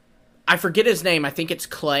 I forget his name. I think it's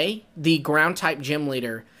Clay, the ground type gym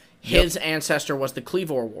leader. His ancestor was the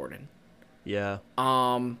Cleavor Warden. Yeah.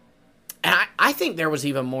 And I think there was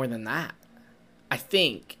even more than that. I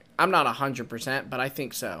think. I'm not 100%, but I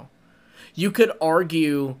think so. You could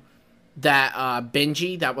argue that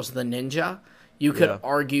Benji, that was the ninja. You could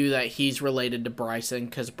argue that he's related to Bryson,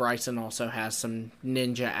 because Bryson also has some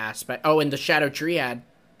ninja aspect. Oh, and the Shadow Triad.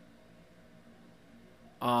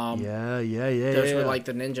 Those were like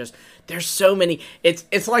the ninjas. There's so many.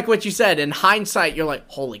 It's like what you said. In hindsight, you're like,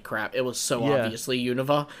 holy crap, it was so obviously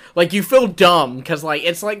Unova. Like, you feel dumb, because, like,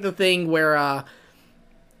 it's like the thing where,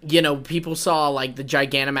 you know, people saw, like, the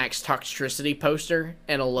Gigantamax Toxtricity poster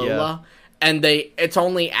in Alola, and it's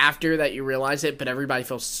only after that you realize it, but everybody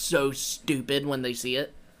feels so stupid when they see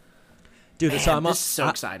it. Dude, Man, this is so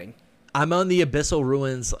exciting. I'm on the Abyssal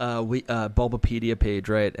Ruins Bulbapedia page,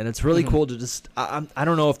 right? And it's really cool to just... I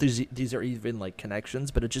don't know if these are even, like, connections,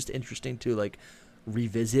 but it's just interesting to, like,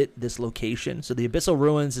 revisit this location. So the Abyssal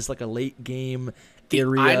Ruins is, like, a late-game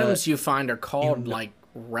area. The items you find are called, like,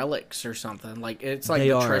 relics or something. Like, it's like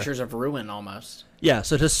the Treasures of Ruin, almost. Yeah,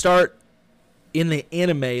 so to start... In the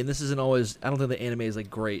anime, and this isn't always... I don't think the anime is, like,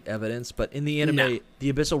 great evidence, but in the anime,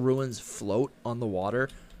 the Abyssal Ruins float on the water,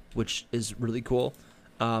 which is really cool.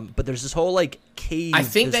 But there's this whole, like, cave. I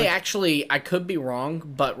think they actually... I could be wrong,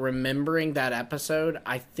 but remembering that episode,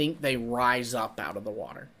 I think they rise up out of the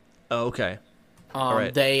water. Oh, okay. All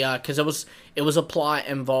right. They... Because it was a plot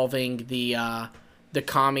involving the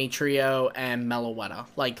Kami Trio and Meloetta.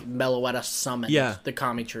 Like, Meloetta summoned the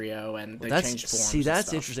Kami Trio, and they changed forms. See,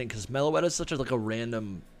 that's interesting, because Meloetta is such a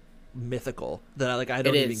random mythical that I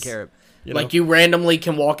don't even care. You know? Like, you randomly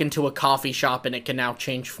can walk into a coffee shop and it can now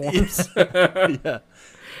change forms. Yeah.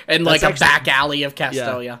 And, like, a back alley of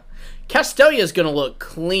Castelia. Yeah. Castelia is going to look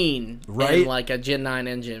clean in, like, a Gen 9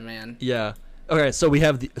 engine, man. Yeah. Okay, so we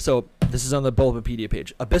have so this is on the Bulbapedia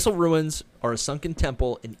page. Abyssal Ruins are a sunken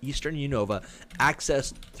temple in eastern Unova,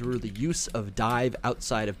 accessed through the use of dive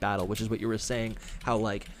outside of battle, which is what you were saying, how,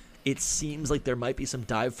 like, it seems like there might be some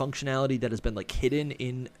dive functionality that has been, like, hidden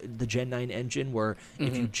in the Gen 9 engine, where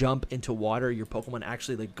if you jump into water, your Pokemon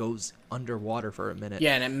actually, like, goes underwater for a minute.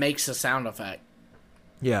 Yeah, and it makes a sound effect.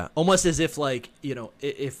 Yeah, almost as if, like, you know,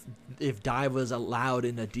 if dive was allowed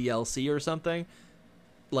in a DLC or something,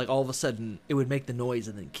 like, all of a sudden it would make the noise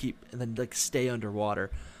and then like stay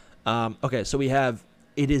underwater. Okay, so we have,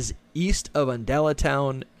 it is east of Undella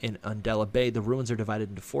Town in Undella Bay. The ruins are divided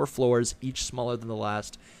into 4 floors, each smaller than the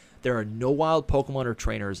last. There are no wild Pokemon or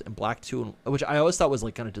trainers in Black 2, which I always thought was,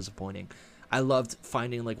 like, kind of disappointing. I loved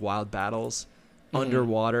finding, like, wild battles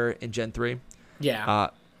underwater in Gen 3. Yeah.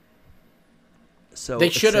 So they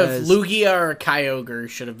should have, Lugia or Kyogre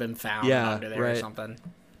should have been found under there or something.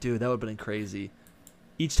 Dude, that would have been crazy.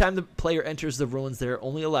 Each time the player enters the ruins, they're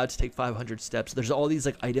only allowed to take 500 steps. There's all these,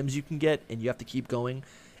 like, items you can get, and you have to keep going.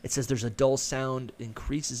 It says there's a dull sound,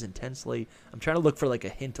 increases intensely. I'm trying to look for, like, a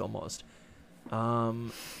hint almost.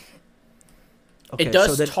 Okay, it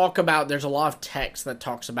does talk about, there's a lot of text that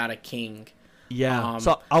talks about a king. Yeah,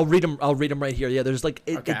 so I'll read them. I'll read them right here. Yeah, there's like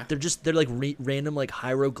Okay. they're like random like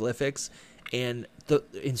hieroglyphics and the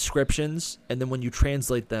inscriptions, and then when you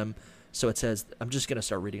translate them, so it says. I'm just gonna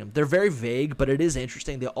start reading them. They're very vague, but it is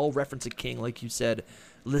interesting. They all reference a king, like you said.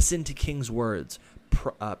 Listen to king's words.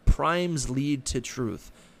 Primes lead to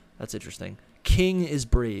truth. That's interesting. King is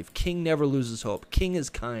brave. King never loses hope. King is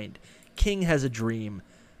kind. King has a dream.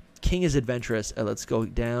 King is adventurous. Let's go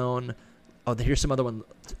down. Oh, here's some other one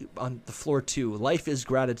on the floor too. Life is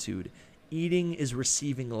gratitude. Eating is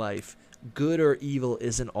receiving life. Good or evil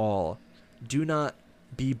isn't all. Do not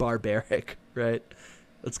be barbaric, right?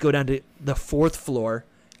 Let's go down to the fourth floor.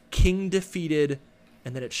 King defeated,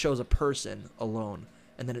 and then it shows a person alone.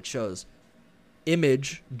 And then it shows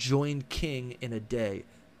image joined king in a day.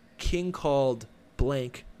 King called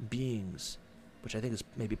blank beings, which I think is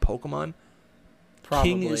maybe Pokemon.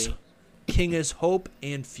 Probably. King is hope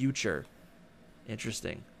and future.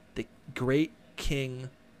 Interesting. The great king,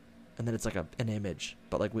 and then it's like an image,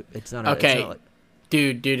 but like it's not. Okay, it's not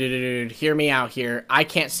like... dude, hear me out here. I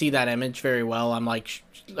can't see that image very well. I'm like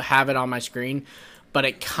have it on my screen, but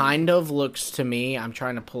it kind of looks to me. I'm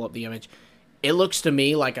trying to pull up the image. It looks to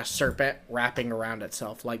me like a serpent wrapping around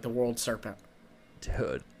itself, like the world serpent.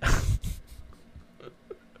 Dude.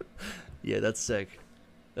 Yeah, that's sick.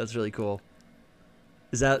 That's really cool.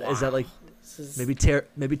 Is that like maybe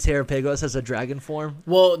Terrapagos has a dragon form?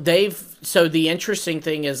 Well, so the interesting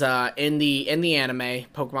thing is in the anime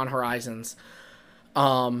Pokemon Horizons,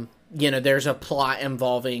 there's a plot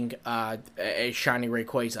involving a shiny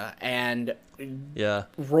Rayquaza, and yeah,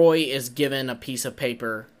 Roy is given a piece of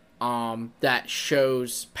paper that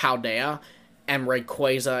shows Paldea, and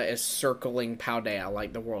Rayquaza is circling Paldea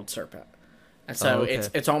like the world serpent. And so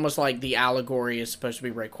it's almost like the allegory is supposed to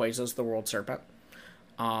be Rayquaza's the world serpent.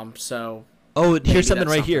 So here's something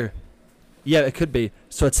right here. Yeah, it could be.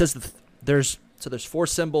 So it says there's 4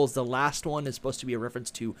 symbols. The last one is supposed to be a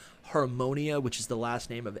reference to Harmonia, which is the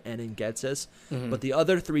last name of Enin Getsis. Mm-hmm. But the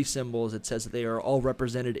other 3 symbols, it says that they are all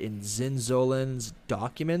represented in Zinzolin's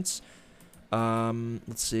documents.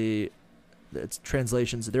 Let's see. It's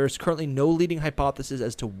translations. There is currently no leading hypothesis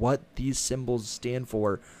as to what these symbols stand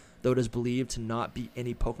for, though it is believed to not be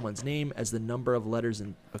any Pokemon's name, as the number of letters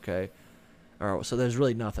in... Okay. All right, so there's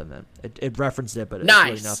really nothing then. It referenced it, but it's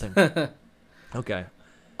really nothing. Okay.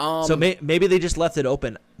 So maybe they just left it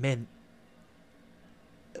open. Man,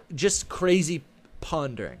 just crazy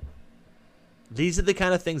pondering. These are the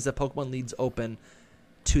kind of things that Pokemon leaves open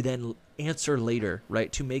to then answer later,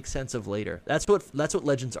 right? To make sense of later. That's what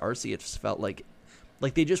Legends Arceus felt like.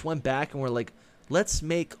 Like they just went back and were like, let's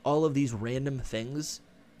make all of these random things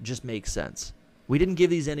just make sense. We didn't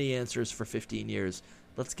give these any answers for 15 years.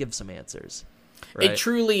 Let's give some answers. Right? It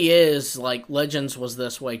truly is like Legends was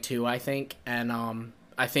this way too, I think, and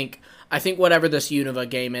I think whatever this Unova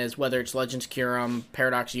game is, whether it's Legends Kyurem,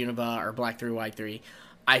 Paradox Unova, or Black 3 White 3,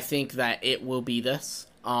 I think that it will be this.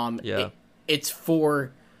 It's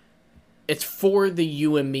for the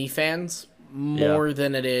you and me fans more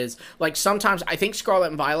than it is. Like sometimes I think Scarlet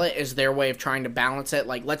and Violet is their way of trying to balance it.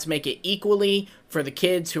 Like let's make it equally for the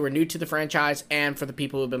kids who are new to the franchise and for the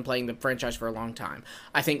people who have been playing the franchise for a long time.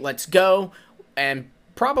 I think Let's Go and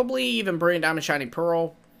probably even Brilliant Diamond Shining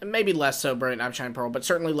Pearl, and maybe less so Brilliant Diamond Shining Pearl, but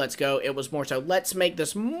certainly Let's Go, it was more so let's make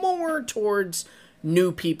this more towards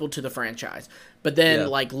new people to the franchise. But then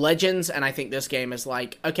like Legends, and I think this game is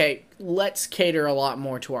like, okay, let's cater a lot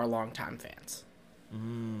more to our longtime fans.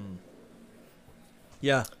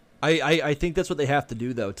 Yeah, I think that's what they have to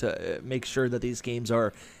do, though, to make sure that these games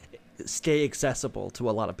stay accessible to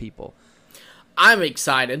a lot of people. I'm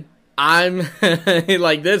excited. I'm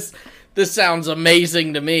like this sounds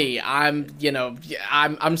amazing to me.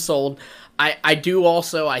 I'm sold. I do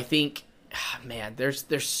also, I think, man,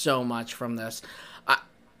 there's so much from this.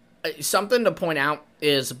 Something to point out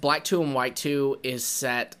is Black 2 and White 2 is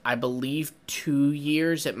set, I believe, 2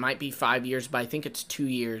 years. It might be 5 years, but I think it's 2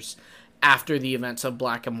 years after the events of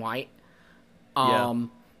Black and White.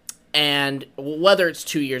 And whether it's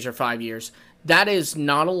 2 years or 5 years, that is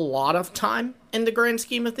not a lot of time in the grand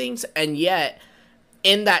scheme of things. And yet,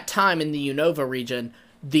 in that time in the Unova region,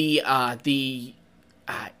 the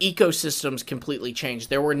ecosystems completely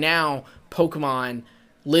changed. There were now Pokemon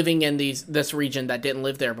living in this region that didn't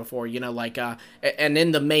live there before, and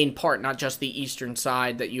in the main part, not just the eastern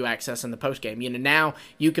side that you access in the post game. Now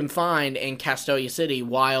you can find in Castelia City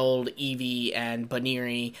wild Eevee and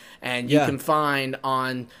Baniri, and you can find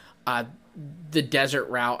on the desert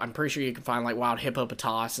route, I'm pretty sure you can find like wild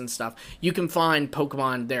Hippopotas and stuff. You can find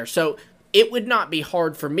Pokemon there. So it would not be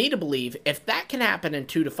hard for me to believe if that can happen in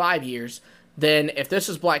 2 to 5 years, then if this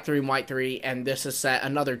is Black 3 and White 3, and this is set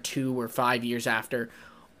another 2 or 5 years after,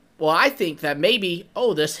 well, I think that maybe,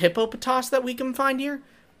 this Hippopotas that we can find here,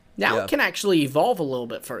 now it can actually evolve a little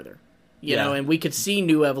bit further. You know, and we could see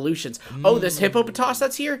new evolutions. This Hippopotas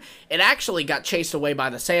that's here, it actually got chased away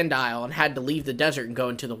by the Sandile and had to leave the desert and go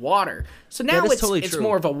into the water. So now it's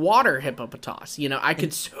more of a water Hippopotas. You know, I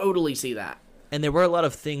could totally see that. And there were a lot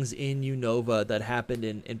of things in Unova that happened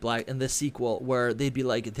in the sequel where they'd be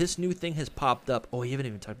like, this new thing has popped up. Oh, we haven't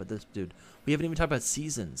even talked about this, dude. We haven't even talked about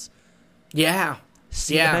seasons. Yeah.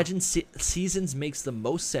 Imagine Seasons makes the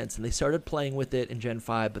most sense, and they started playing with it in Gen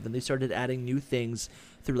 5, but then they started adding new things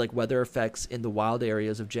through like weather effects in the wild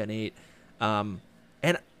areas of Gen 8. And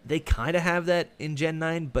they kind of have that in Gen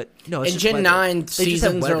 9, but no, it's in just Gen weather. 9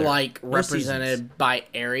 seasons are like represented by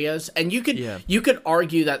areas, and you could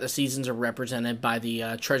argue that the seasons are represented by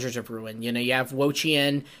the Treasures of Ruin. You know, you have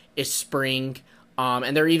Wochien is spring,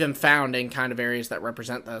 and they're even found in kind of areas that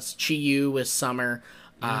represent this. Chiyu is summer.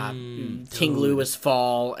 Tinglu is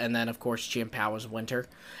fall, and then of course Jianpao is winter.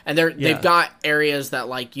 And they've got areas that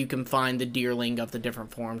like you can find the deerling of the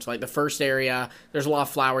different forms. Like the first area, there's a lot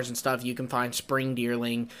of flowers and stuff. You can find spring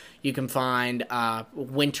deerling, you can find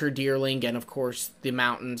winter deerling, and of course the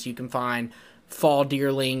mountains. You can find fall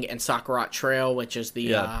deerling and Sakurat Trail, which is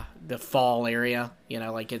the fall area. You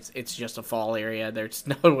know, like it's just a fall area. There's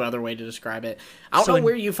no other way to describe it. I don't know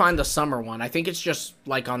where you find the summer one. I think it's just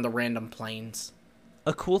like on the random plains.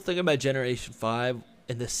 A cool thing about Generation 5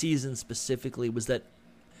 and the season specifically was that,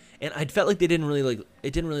 and I felt like they didn't really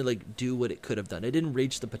do what it could have done. It didn't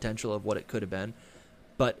reach the potential of what it could have been,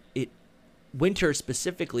 but winter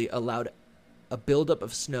specifically allowed a buildup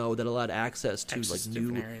of snow that allowed access to like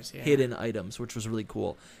new areas, hidden items, which was really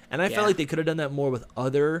cool. And I felt like they could have done that more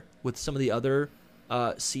with some of the other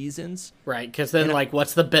seasons. Right, because then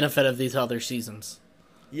what's the benefit of these other seasons?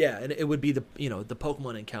 Yeah, and it would be the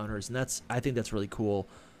Pokemon encounters, and I think that's really cool.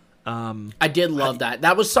 I did love that.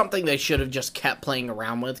 That was something they should have just kept playing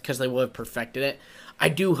around with because they would have perfected it. I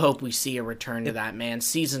do hope we see a return to that, man.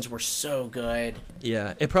 Seasons were so good.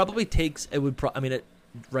 Yeah, it probably takes. It would.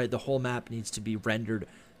 The whole map needs to be rendered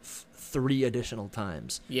 3 additional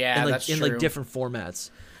times. Yeah, that's true. In like different formats.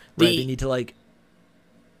 Right, they need to like.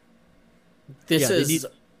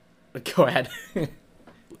 Go ahead.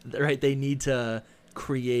 Right, they need to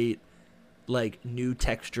create like new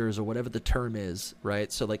textures or whatever the term is, right?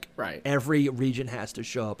 So like every region has to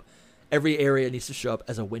show up, every area needs to show up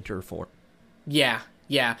as a winter form. Yeah.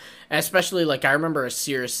 Especially like I remember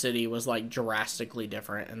Cirrus City was like drastically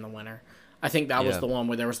different in the winter. I think that was the one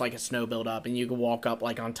where there was like a snow buildup and you could walk up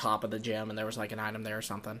like on top of the gym and there was like an item there or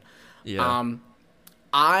something. Yeah.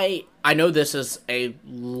 I know this is a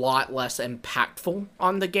lot less impactful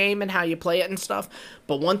on the game and how you play it and stuff,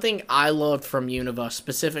 but one thing I loved from Unova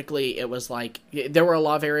specifically, it was like, there were a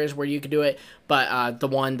lot of areas where you could do it, but the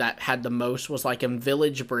one that had the most was like in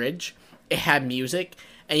Village Bridge. It had music,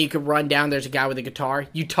 and you could run down, there's a guy with a guitar,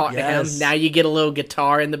 you talk to him, now you get a little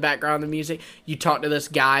guitar in the background of the music, you talk to this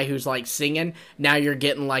guy who's like singing, now you're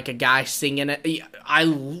getting like a guy singing it. I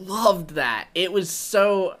loved that. It was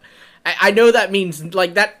so... I know that means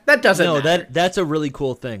like that doesn't matter. That's a really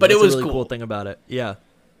cool thing. But that's it was a really cool thing about it. Yeah.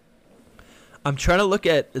 I'm trying to look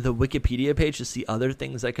at the Wikipedia page to see other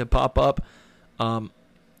things that could pop up. In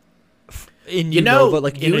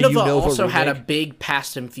Unova, Unova also had a big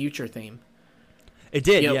past and future theme. It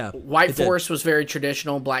did, White Forest was very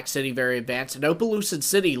traditional, Black City very advanced, and Opelucid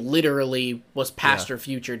City literally was past or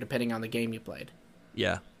future depending on the game you played.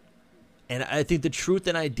 Yeah. And I think the truth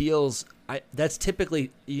and ideals, that's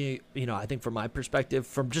typically, I think from my perspective,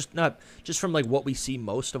 from not just from like what we see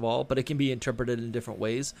most of all, but it can be interpreted in different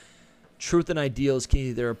ways. Truth and ideals can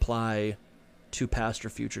either apply to past or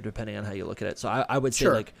future, depending on how you look at it. So I would say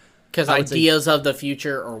like... Because ideas of the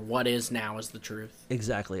future or what is now is the truth.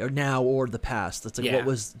 Exactly. Or now or the past. That's like what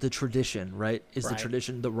was the tradition, right? Is the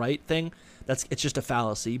tradition the right thing? It's just a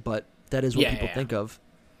fallacy, but that is what people think of.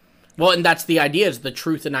 Well, and that's the idea, is the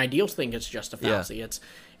truth and ideals thing is just a fallacy. Yeah.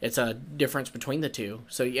 It's a difference between the two.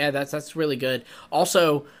 So yeah, that's really good.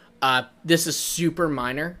 Also, this is super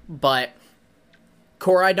minor, but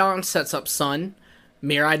Koraidon sets up sun,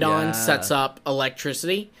 Miraidon sets up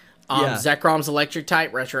electricity, Zekrom's electric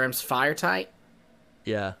type, Reshiram's fire type.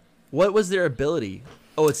 Yeah. What was their ability?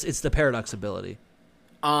 Oh, it's the paradox ability.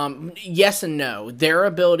 Yes and no. Their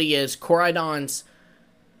ability is Koraidon's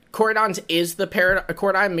is the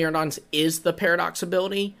Koraidon, Miraidon's is the paradox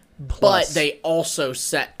ability, but they also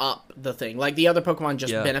set up the thing. Like the other Pokemon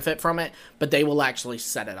just benefit from it, but they will actually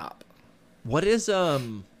set it up. What is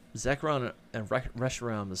Zekrom and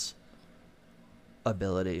Reshiram's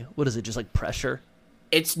ability? What is it? Just like pressure?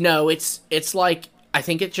 It's like, I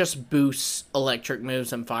think it just boosts electric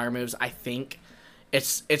moves and fire moves. I think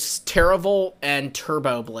it's Terravolt and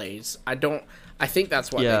Turbo Blaze. I think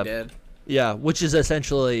that's what they did. Yeah, which is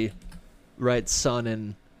essentially, right, sun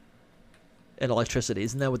and electricity.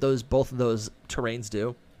 Isn't that what both of those terrains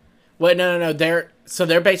do? Wait, no. They're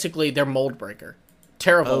basically Mold Breaker.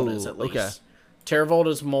 Terravolt is, at least. Okay. Terravolt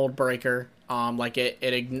is Mold Breaker. Like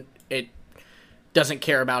it doesn't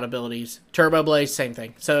care about abilities. Turbo Blaze, same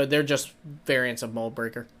thing. So they're just variants of Mold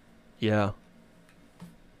Breaker. Yeah.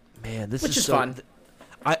 Man, this is so fun.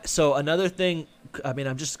 So another thing, I mean,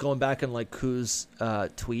 I'm just going back in like Ku's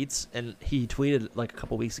tweets, and he tweeted like a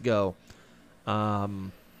couple weeks ago.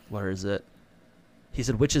 Where is it? He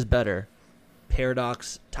said, "Which is better,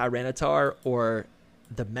 Paradox Tyranitar or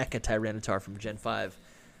the Mecha Tyranitar from Gen 5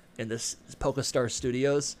 in this PokeStar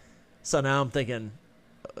Studios?" So now I'm thinking,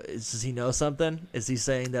 does he know something? Is he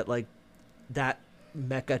saying that like that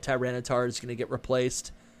Mecha Tyranitar is going to get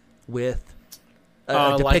replaced with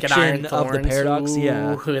a depiction like of the Paradox? Ooh,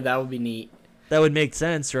 yeah, that would be neat. That would make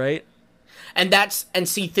sense, right? And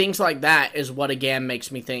see, things like that is what again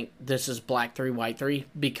makes me think this is Black 3, White 3,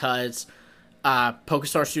 because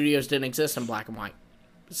PokeStar Studios didn't exist in Black and White,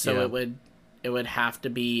 so it would have to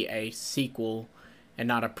be a sequel and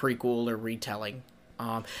not a prequel or retelling.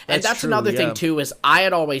 And that's true, another thing too, is I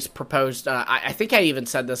had always proposed, I think I even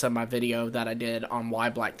said this in my video that I did on why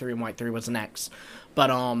Black 3 and White 3 was next, but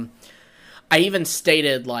I even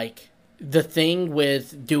stated like the thing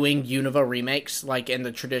with doing Unova remakes like in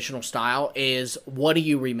the traditional style is, what do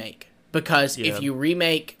you remake? Because if you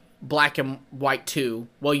remake Black and White 2,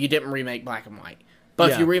 well, you didn't remake Black and White,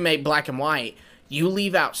 but if you remake Black and White, you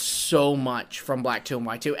leave out so much from Black 2 and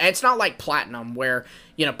White 2. And it's not like Platinum, where,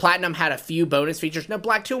 Platinum had a few bonus features. No,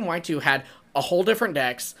 Black 2 and White 2 had a whole different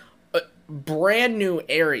decks, brand new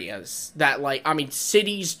areas that, like, I mean,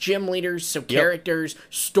 cities, gym leaders, so characters,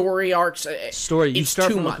 story arcs. You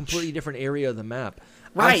start from a completely different area of the map.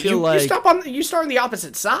 Right, I feel like you start on the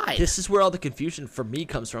opposite side. This is where all the confusion for me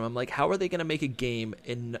comes from. I'm like, how are they going to make a game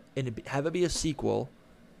and have it be a sequel,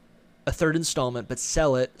 a third installment, but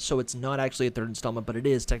sell it so it's not actually a third installment, but it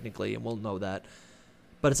is technically, and we'll know that.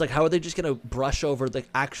 But it's like, how are they just going to brush over the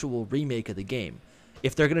actual remake of the game?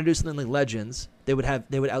 If they're going to do something like Legends, they would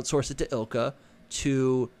outsource it to Ilka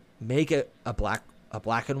to make it a black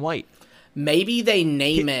and white. Maybe they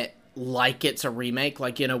name it like it's a remake,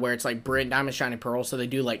 like, where it's like Brilliant Diamond, Shining Pearl, so they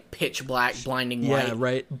do like Pitch Black, Blinding White. Yeah,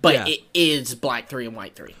 right. But it is Black 3 and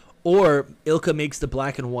White 3. Or Ilka makes the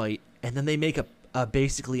black and white, and then they make a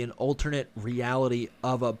basically an alternate reality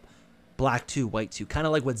of a Black 2, White 2. Kind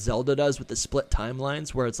of like what Zelda does with the split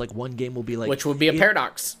timelines, where it's like one game will be like... Which would be a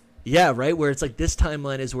paradox. Yeah, right? Where it's like this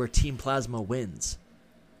timeline is where Team Plasma wins.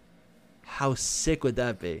 How sick would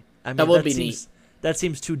that be? I mean, that would be neat. That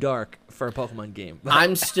seems too dark for a Pokemon game.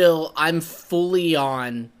 I'm fully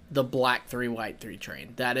on the Black 3, White 3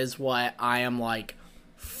 train. That is what I am like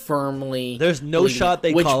firmly... There's no shot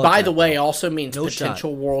they which, call it. Which, by the way, also means no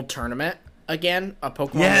potential shot. World Tournament again. A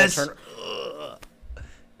Pokemon World Tournament.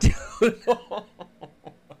 Dude.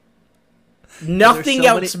 Nothing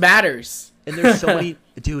else matters. And there's so many...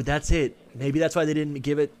 Dude, that's it. Maybe that's why they didn't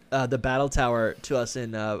give it the Battle Tower to us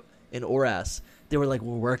in Oras. They were like,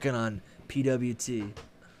 we're working on PWT.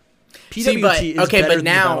 PWT is better than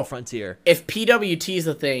now, the Battle Frontier. If PWT is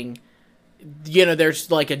a thing, there's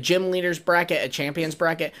like a gym leaders bracket, a champions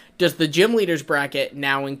bracket. Does the gym leaders bracket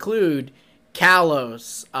now include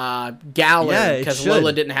Kalos, Galar, because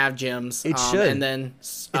Lola didn't have gyms? It should. And then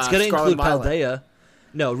it's going to include Paldea.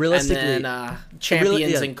 No, realistically. And then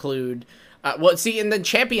champions include... and then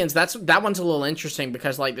champions, that one's a little interesting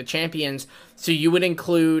because, like, the champions, so you would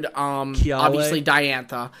include, obviously,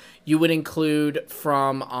 Diantha. You would include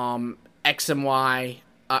from X and Y,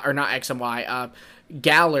 or not X and Y,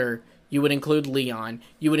 Galar. You would include Leon.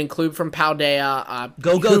 You would include from Paldea.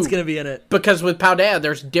 Go-Go's going to be in it. Because with Paldea,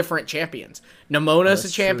 there's different champions. Nemona's a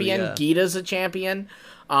champion. True, yeah. Gita's a champion.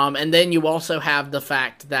 And then you also have the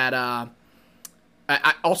fact that...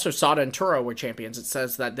 I also Sada and Turo were champions. It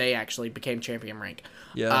says that they actually became champion rank.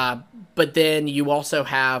 Yeah. But then you also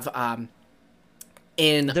have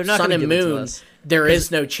in Sun and Moon, there is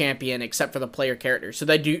no champion except for the player character. So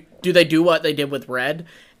they do what they did with Red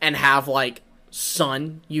and have like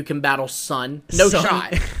Sun. You can battle Sun. No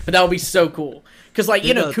shot. But that would be so cool. Because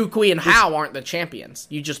Kukui and Hao aren't the champions.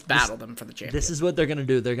 You just battle them for the champion. This is what they're gonna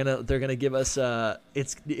do. They're gonna give us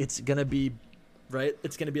it's gonna be right.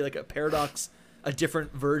 It's gonna be like a paradox. A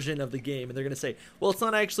different version of the game, and they're going to say, well, it's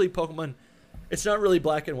not actually Pokemon, it's not really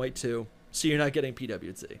Black and White 2, so you're not getting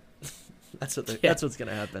PWT. That's what's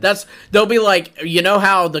gonna happen. They'll be like, you know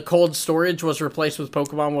how the cold storage was replaced with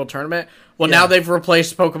Pokemon World Tournament? Well, now they've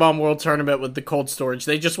replaced Pokemon World Tournament with the cold storage.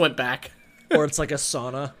 They just went back. Or it's like a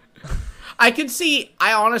sauna. I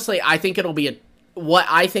think it'll be what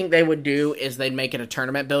I think they would do is they'd make it a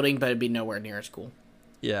tournament building, but it'd be nowhere near as cool.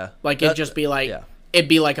 Yeah. Like, it'd just be like, it'd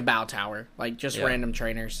be like a bow tower. Like, just random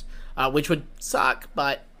trainers, which would suck,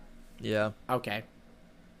 but... Yeah. Okay.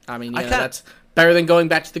 I mean, that's better than going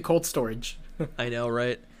back to the cold storage. I know,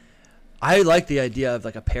 right? I like the idea of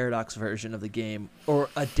like a paradox version of the game or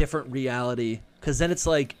a different reality, because then it's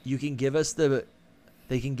like they can give us,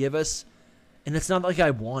 and it's not like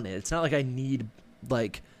I want it. It's not like I need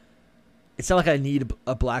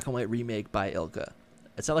a black and white remake by Ilka.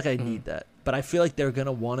 It's not like I need that, but I feel like they're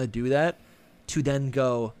gonna want to do that to then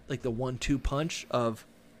go like the 1-2 punch of,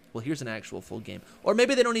 well, here's an actual full game. Or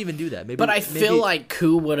maybe they don't even do that. But I feel like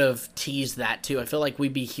Ku would have teased that too. I feel like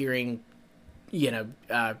we'd be hearing,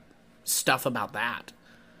 stuff about that.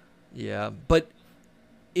 Yeah, but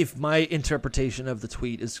if my interpretation of the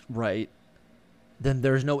tweet is right, then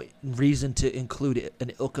there's no reason to include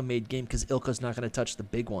an Ilka-made game because Ilka's not going to touch the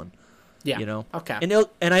big one. Yeah. Okay.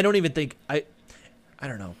 And I don't even think I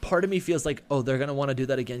don't know. Part of me feels like, oh, they're going to want to do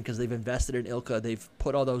that again because they've invested in Ilka. They've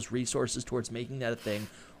put all those resources towards making that a thing.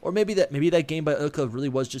 Or maybe that game by Ilka really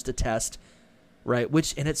was just a test, right?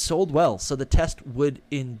 And it sold well. So the test would,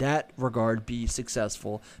 in that regard, be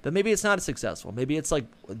successful. But maybe it's not successful. Maybe it's like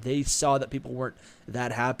they saw that people weren't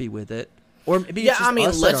that happy with it. Or maybe it's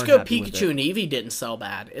just Let's Go Pikachu and Eevee didn't sell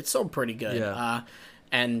bad. It sold pretty good. Yeah.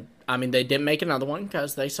 And they didn't make another one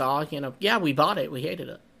because they saw, we bought it. We hated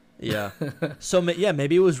it. Yeah. So,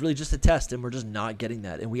 maybe it was really just a test and we're just not getting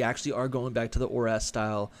that. And we actually are going back to the ORAS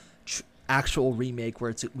style actual remake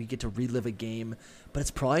where we get to relive a game, but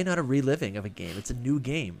it's probably not a reliving of a game. It's a new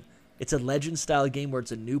game. It's a legend style game where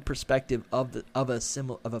it's a new perspective of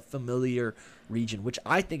a familiar region, which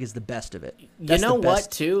I think is the best of it. That's what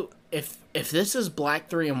too? If this is Black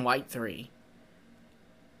 3 and White 3,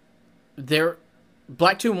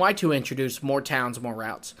 Black 2 and White 2 introduced more towns, more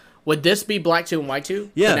routes. Would this be Black 2 and White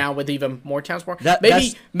 2? Yeah. Now with even more towns, more?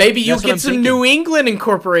 Maybe you'll get some New England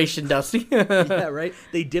incorporation, Dusty. Yeah, right?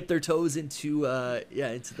 They dip their toes into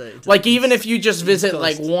even if you just visit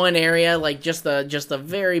like one area, like just the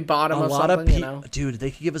very bottom of something, Dude,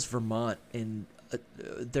 they could give us Vermont in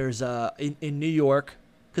New York,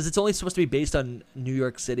 because it's only supposed to be based on New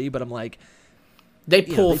York City, but I'm like... They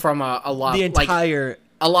pull from a lot... The entire...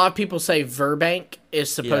 A lot of people say Burbank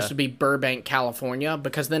is supposed to be Burbank, California,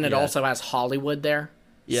 because then it also has Hollywood there.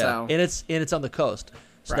 Yeah, so. and it's on the coast,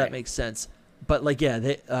 so that makes sense. But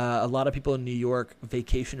a lot of people in New York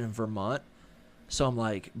vacation in Vermont, so I'm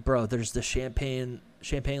like, bro, there's the Champlain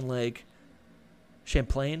Lake, Lake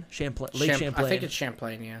Champlain. I think it's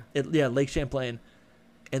Champlain, yeah. Lake Champlain.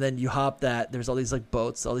 And then you hop that. There's all these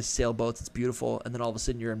boats, all these sailboats. It's beautiful. And then all of a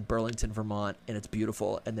sudden you're in Burlington, Vermont, and it's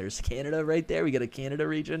beautiful. And there's Canada right there. We got a Canada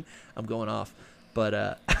region. I'm going off, but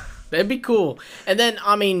that'd be cool. And then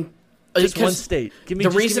just one state. Give me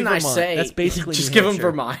I say that's basically just New give Hampshire.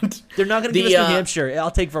 them Vermont. They're not going to give us New Hampshire. I'll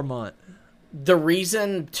take Vermont. The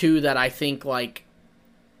reason too that I think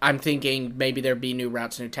I'm thinking maybe there'd be new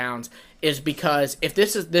routes, new towns, is because if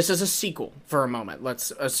this is a sequel for a moment,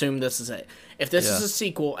 let's assume this is it. If this is a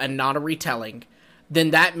sequel and not a retelling,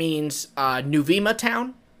 then that means Nuvema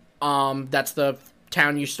Town, that's the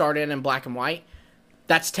town you start in Black and White,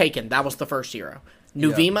 that's taken. That was the first hero.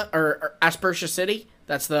 Nuvema or Aspertia City,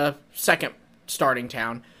 that's the second starting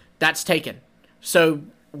town. That's taken. So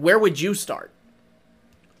where would you start?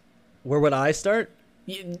 Where would I start?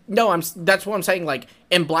 No, that's what I'm saying. Like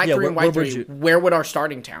in Black 3 and White 3, where would our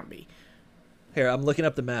starting town be? Here, I'm looking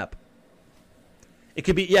up the map. It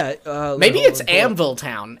could be, maybe it's Anvil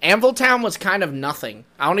Town. Anvil Town was kind of nothing.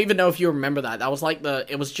 I don't even know if you remember that. That was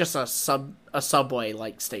it was just a subway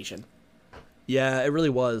like station. Yeah, it really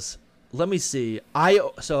was. Let me see. I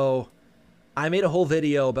made a whole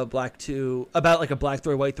video about Black 2, about like a Black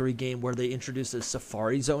 3 White 3 game where they introduced a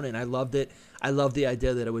safari zone, and I loved it. I loved the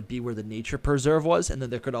idea that it would be where the nature preserve was, and then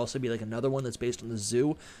there could also be like another one that's based on the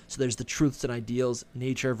zoo. So there's the truths and ideals,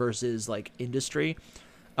 nature versus like industry.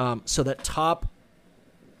 So that top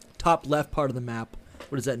left part of the map,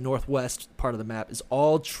 what is that, northwest part of the map, is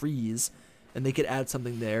all trees, and they could add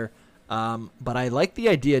something there. But I like the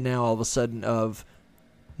idea now all of a sudden of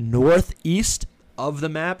northeast of the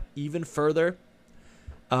map, even further,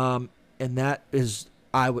 and that is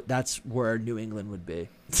that's where New England would be.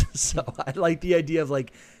 So I like the idea of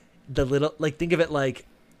like the little, like, think of it like,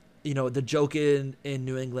 the joke in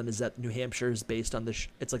New England is that New Hampshire is based on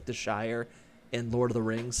it's like the Shire, in Lord of the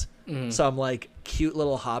Rings. So I'm like, cute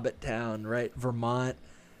little hobbit town, right? Vermont.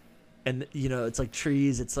 And, it's like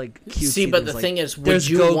trees. It's like cute. See, but the thing is, would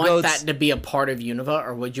you want that to be a part of Unova,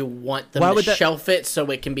 or would you want them to shelf it so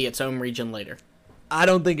it can be its own region later? I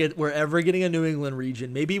don't think we're ever getting a New England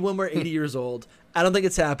region. Maybe when we're 80 years old. I don't think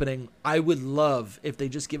it's happening. I would love if they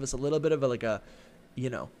just give us a little bit of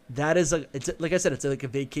that is it's like I said, it's like a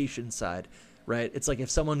vacation side, right? It's like if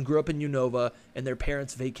someone grew up in Unova and their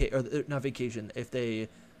parents not vacation, if they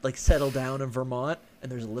like settle down in Vermont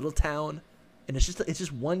and there's a little town. And it's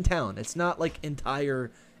just one town. It's not like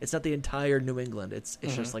it's not the entire New England. It's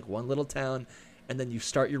just like one little town, and then you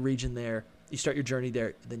start your region there. You start your journey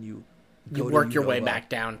there. Then you work your way back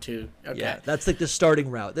down to. Okay. Yeah, that's like the starting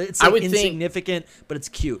route. It's like insignificant, but it's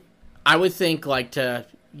cute. I would think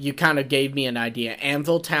you kind of gave me an idea.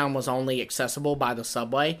 Anvil Town was only accessible by the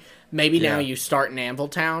subway. Maybe now you start in Anvil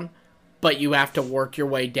Town, but you have to work your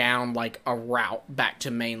way down like a route back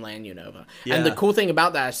to mainland Unova. Yeah. And the cool thing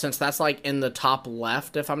about that is, since that's like in the top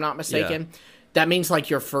left, if I'm not mistaken, that means like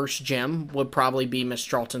your first gym would probably be Miss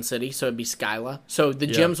Charlton City, so it'd be Skyla. So the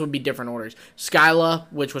gyms would be different orders. Skyla,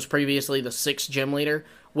 which was previously the 6th gym leader,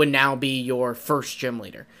 would now be your first gym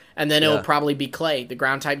leader. And then it would probably be Clay. The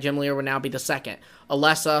ground type gym leader would now be the 2nd.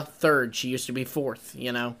 Alessa, 3rd. She used to be 4th,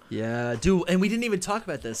 Yeah, dude, and we didn't even talk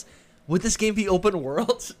about this. Would this game be open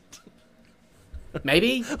world?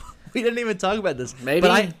 Maybe. We didn't even talk about this. Maybe.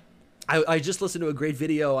 But I just listened to a great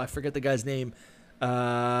video. I forget the guy's name.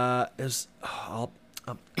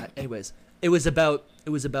 Anyways, it was about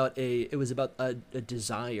a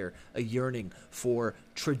desire, a yearning for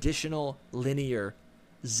traditional linear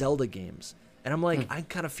Zelda games. And I'm like, I'm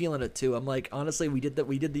kind of feeling it too. I'm like, honestly,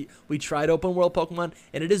 we tried open world Pokemon,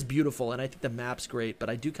 and it is beautiful, and I think the map's great, but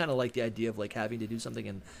I do kind of like the idea of like having to do something.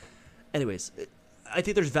 And anyways, I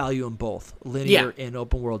think there's value in both linear and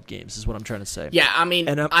open world games, is what I'm trying to say. Yeah, I mean,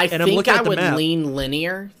 I think I would lean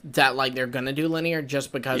linear, that like they're going to do linear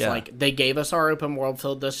just because like they gave us our open world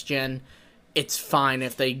filled this gen. It's fine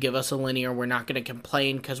if they give us a linear. We're not going to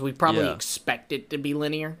complain because we probably expect it to be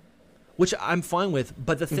linear. Which I'm fine with,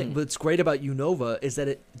 but the thing what's great about Unova is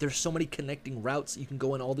that there's so many connecting routes. You can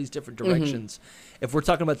go in all these different directions. If we're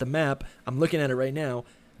talking about the map, I'm looking at it right now.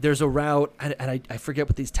 There's a route, and I forget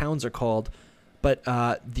what these towns are called, but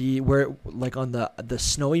where like on the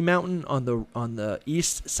snowy mountain on the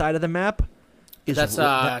east side of the map is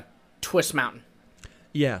Twist Mountain.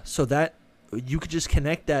 Yeah, so that you could just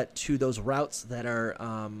connect that to those routes that are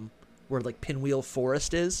where like Pinwheel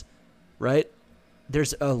Forest is, right?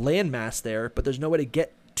 There's a landmass there, but there's no way to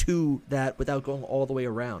get to that without going all the way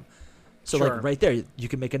around. So like right there, you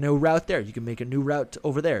can make a new route there. You can make a new route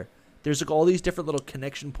over there. There's like all these different little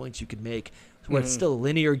connection points you could make where it's still a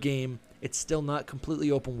linear game. It's still not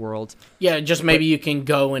completely open world. Yeah, just maybe you can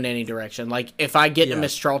go in any direction. Like if I get to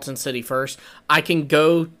Miss Charlton City first, I can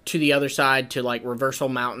go to the other side to like Reversal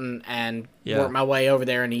Mountain and work my way over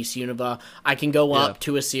there in East Unova. I can go up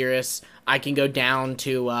to Osiris. I can go down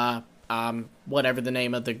to whatever the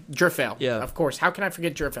name of the Driftveil. Yeah, of course. How can I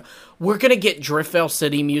forget Driftveil? We're gonna get Driftveil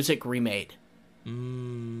City music remade.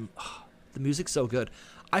 The music's so good.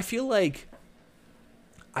 I feel like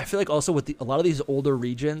also with a lot of these older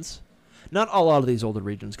regions, not a lot of these older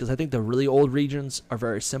regions, because I think the really old regions are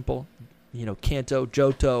very simple. Kanto,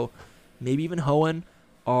 Johto, maybe even Hoenn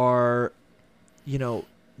are,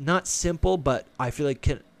 not simple, but I feel like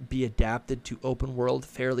can be adapted to open world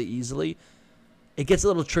fairly easily. It gets a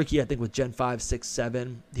little tricky, I think, with Gen 5, 6,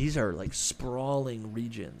 7. These are like sprawling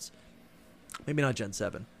regions. Maybe not Gen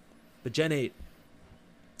 7, but Gen 8.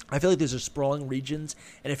 I feel like these are sprawling regions,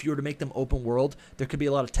 and if you were to make them open world, there could be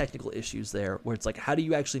a lot of technical issues there, where it's like, how do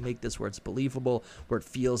you actually make this where it's believable, where it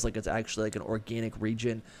feels like it's actually like an organic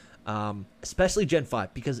region, especially Gen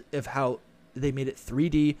 5, because of how they made it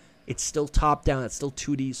 3D. It's still top-down, it's still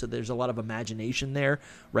 2D, so there's a lot of imagination there,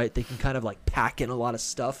 right? They can kind of like pack in a lot of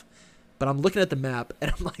stuff. But I'm looking at the map,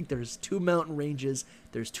 and I'm like, there's 2 mountain ranges,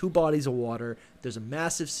 there's 2 bodies of water, there's a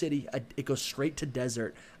massive city, it goes straight to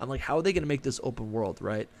desert. I'm like, how are they going to make this open world,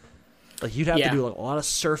 right? Like, you'd have to do like a lot of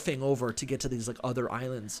surfing over to get to these like other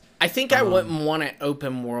islands. I think I wouldn't want an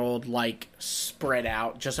open world like spread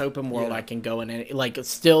out, just open world I can go in and like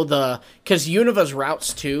still because Unova's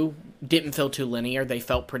routes too didn't feel too linear. They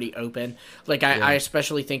felt pretty open. Like I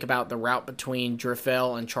especially think about the route between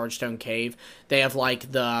Driftveil and Chargestone Cave. They have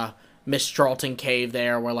like the Miss Charlton Cave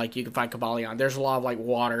there where like you can find Cobalion. There's a lot of like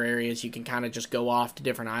water areas you can kind of just go off to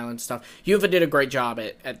different islands stuff. Unova did a great job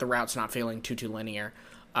at the routes not feeling too linear.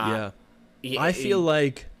 I feel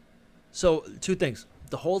like, so 2 things.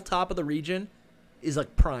 The whole top of the region is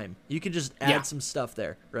like prime. You can just add some stuff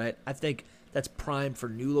there, right? I think that's prime for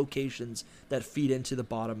new locations that feed into the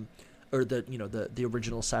bottom or the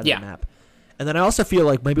original side of the map. And then I also feel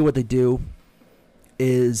like maybe what they do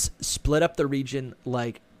is split up the region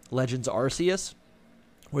like Legends Arceus,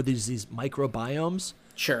 where there's these microbiomes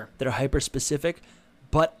that are hyper specific.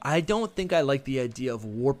 But I don't think I like the idea of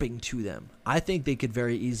warping to them. I think they could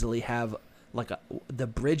very easily have like the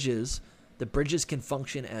bridges. The bridges can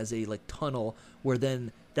function as a like tunnel, where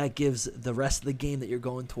then that gives the rest of the game that you're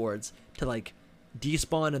going towards to like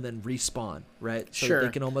despawn and then respawn, right? So they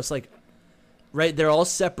can almost like, right? They're all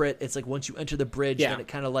separate. It's like once you enter the bridge, then it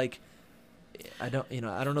kind of like, I don't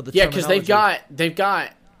know the because they've got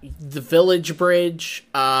the village bridge,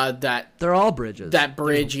 they're all bridges. That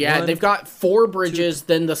bridge, they've got 4 bridges,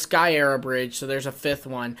 then the Sky Era bridge, so there's a 5th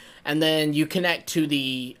one, and then you connect to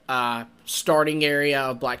the starting area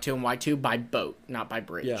of Black 2 and White 2 by boat, not by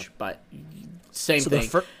bridge, but same thing.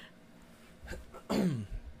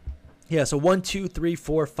 So 1, 2, 3,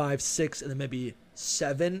 4, 5, 6, and then maybe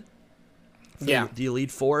 7. The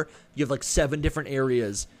Elite Four. You have like 7 different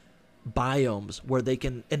areas, biomes where they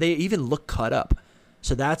can, and they even look cut up.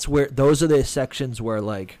 So those are the sections where,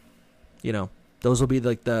 like, those will be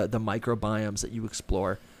like the microbiomes that you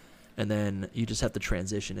explore, and then you just have to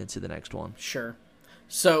transition into the next one. Sure.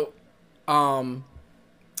 So, like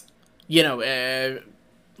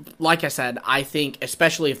I said, I think,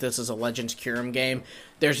 especially if this is a Legends Kyurem game,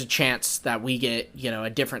 there's a chance that we get, a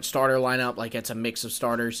different starter lineup, like it's a mix of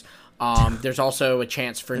starters. There's also a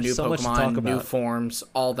chance for new Pokemon, new forms,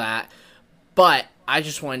 all that. But I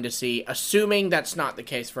just wanted to see, assuming that's not the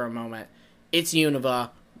case for a moment, it's Unova,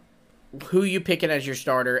 who you picking as your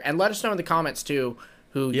starter, and let us know in the comments too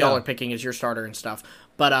who y'all are picking as your starter and stuff.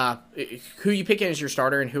 But who you picking as your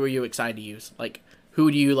starter, and who are you excited to use? Like,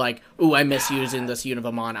 who do you like? Ooh, I miss using this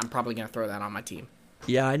Unova Mon. I'm probably gonna throw that on my team.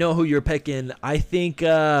 Yeah, I know who you're picking. I think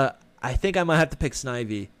I might have to pick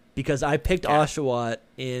Snivy because I picked Oshawott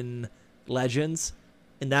in Legends.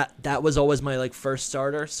 And that was always my like first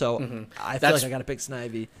starter, so I feel like I gotta pick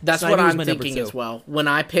Snivy. That's Snivy what I'm thinking as well. When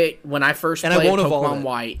I first played Pokemon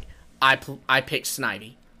White, I picked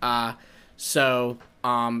Snivy. Oshawott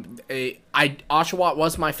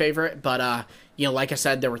was my favorite, but like I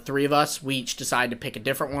said, there were 3 of us. We each decided to pick a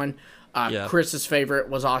different one. Chris's favorite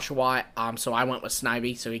was Oshawott, so I went with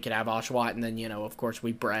Snivy so he could have Oshawott, and then of course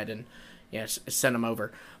we bred and sent him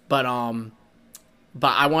over. But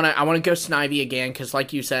I want to go Snivy again because,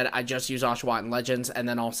 like you said, I just use Oshawott in Legends, and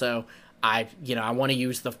then also I want to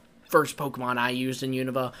use the first Pokemon I used in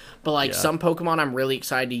Unova. But some Pokemon I'm really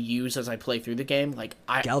excited to use as I play through the game. Like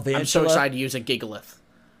I'm so excited to use a Gigalith.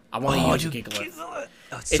 I want to use a Gigalith. Oh,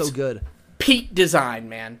 it's so good. Peak design,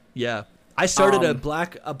 man. Yeah. I started a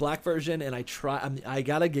black version, and I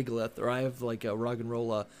got a Gigalith, or I have like a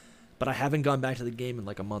Roggenrola, but I haven't gone back to the game in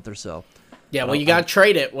like a month or so. Yeah, well, you gotta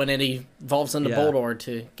trade it when it evolves into Boldor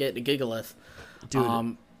to get the Gigalith.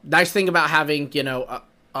 Dude. Nice thing about having,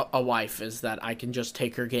 a wife is that I can just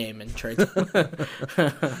take her game and trade them.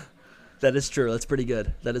 That is true. That's pretty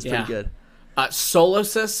good. That is pretty good.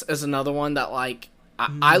 Solosis is another one that, like,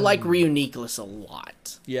 I like Reuniquelus a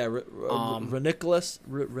lot. Yeah, Renicleus.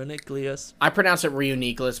 I pronounce it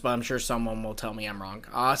Reuniquelus, but I'm sure someone will tell me I'm wrong.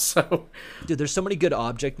 Dude, there's so many good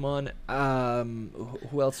Objectmon.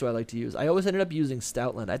 Who else do I like to use? I always ended up using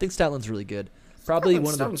Stoutland. I think Stoutland's really good.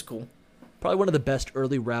 Stoutland's cool. Probably one of the best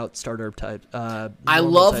early route starter type. I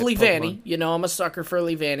love Leavanny. I'm a sucker for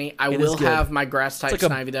Leavanny. I will have my grass type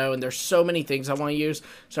Snivy though, and there's so many things I want to use,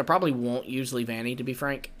 so I probably won't use Leavanny, to be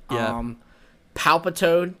frank. Yeah.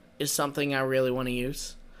 Palpitoad is something I really want to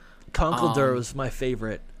use. Conkeldurr was my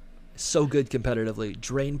favorite. So good competitively.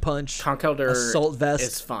 Drain Punch. Conkeldurr Assault Vest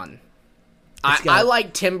is fun. I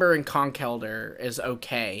like Timber, and Conkeldurr is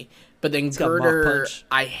okay, but then Girder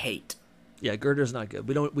I hate. Yeah, Girder's not good.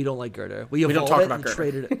 We don't like Girder. We don't talk about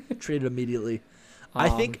Girder. Traded immediately. I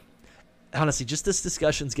think honestly, just this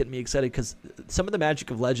discussion's getting me excited because some of the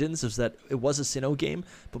magic of Legends is that it was a Sinnoh game,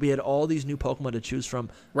 but we had all these new Pokemon to choose from.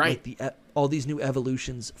 Right. Like all these new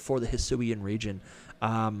evolutions for the Hisuian region.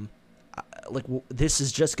 This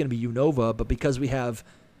is just going to be Unova, but because we have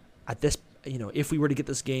at this, if we were to get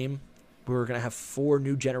this game, we were going to have 4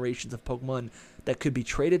 new generations of Pokemon that could be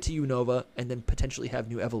traded to Unova and then potentially have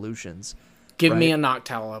new evolutions. Give me a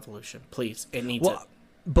Noctowl evolution, please. It needs it.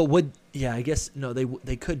 But I guess no,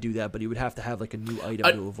 they could do that, but you would have to have like a new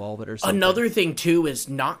item to evolve it or something. Another thing too is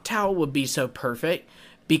Noctowl would be so perfect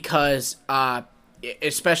because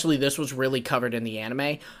especially this was really covered in the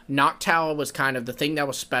anime. Noctowl was kind of the thing that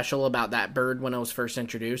was special about that bird when it was first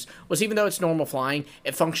introduced was even though it's normal flying,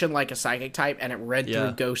 it functioned like a psychic type and it read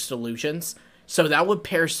through ghost illusions. So that would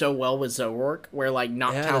pair so well with Zoroark, where like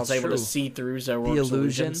Noctowl's able to see through Zoroark's the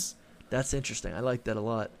illusion. illusions. That's interesting. I like that a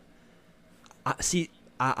lot.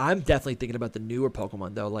 I'm definitely thinking about the newer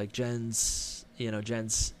Pokemon though, like gens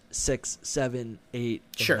 6, 7, 8,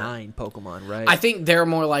 and 9 Pokemon, right? I think they're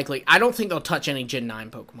more likely. I don't think they'll touch any Gen 9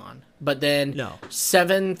 Pokemon, but then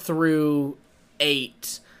 7 through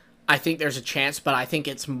 8, I think there's a chance, but I think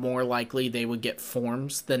it's more likely they would get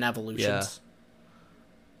forms than evolutions.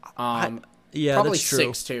 Yeah, probably that's true.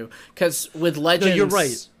 6 too, because with Legends, no, you're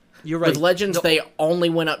right. You're right. With Legends, they only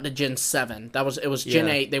went up to Gen 7. It was Gen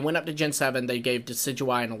 8. They went up to Gen 7. They gave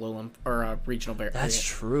Decidueye and Alolan, or a regional variant. That's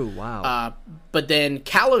true. Wow. But then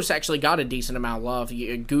Kalos actually got a decent amount of love.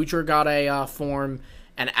 Goodra got a form,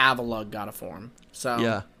 and Avalugg got a form. So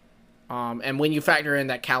yeah. And when you factor in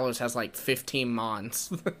that Kalos has like 15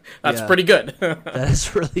 Mons, that's pretty good. That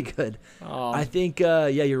is really good. I think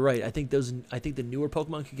you're right. I think the newer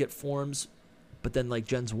Pokemon could get forms, but then like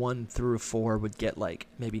gens 1 through 4 would get like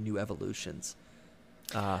maybe new evolutions.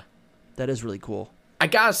 That is really cool. I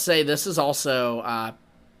gotta say, this is also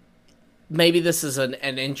maybe this is an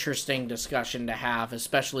interesting discussion to have,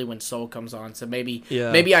 especially when Soul comes on. So maybe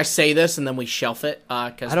I say this and then we shelf it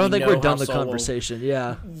because I don't think we're done the conversation.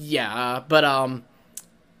 But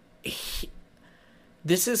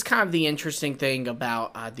this is kind of the interesting thing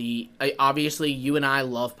about obviously you and I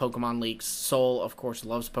love Pokemon leaks. Soul, of course,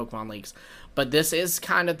 loves Pokemon leaks. But this is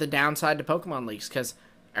kind of the downside to Pokemon leaks because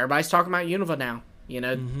everybody's talking about Unova now.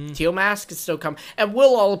 Teal Mask is still coming, and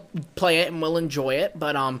we'll all play it and we'll enjoy it.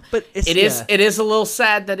 But it is a little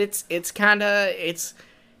sad that its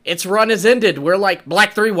run has ended. We're like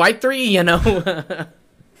Black 3, White 3,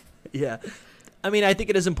 Yeah. I mean, I think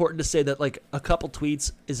it is important to say that, like, a couple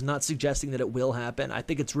tweets is not suggesting that it will happen. I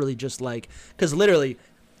think it's really just like, because literally,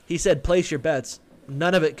 he said, place your bets.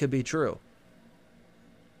 None of it could be true.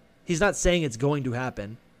 He's not saying it's going to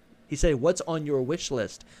happen. He said, what's on your wish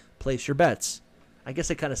list? Place your bets. I guess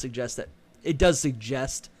it kind of suggests that, it does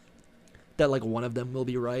suggest that, like, one of them will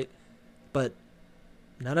be right, but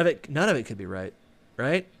none of it could be right,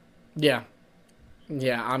 right? Yeah.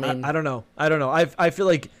 Yeah, I mean, I don't know. I feel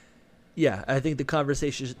like, yeah, I think the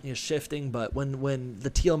conversation is shifting, but when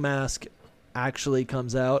the Teal Mask actually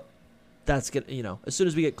comes out, that's good. As soon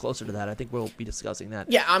as we get closer to that, I think we'll be discussing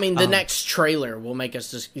that. Yeah, I mean, the next trailer will make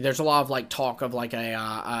us just. There's a lot of like talk of like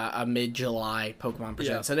a mid-July Pokemon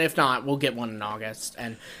Presents, and if not, we'll get one in August,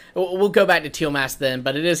 and we'll go back to Teal Mask then.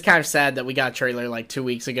 But it is kind of sad that we got a trailer like 2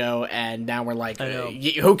 weeks ago, and now we're like,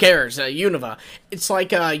 who cares? Unova. It's like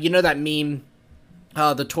that meme,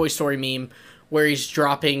 the Toy Story meme, where he's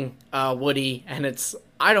dropping Woody, and it's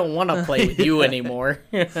I don't want to play with you anymore.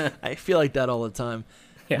 I feel like that all the time.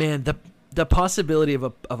 Yeah. Man, the possibility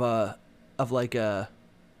of a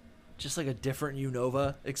just like a different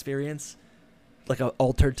Unova experience, like an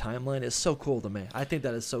altered timeline, is so cool to me. I think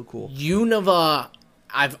that is so cool. Unova,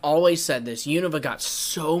 I've always said this. Unova got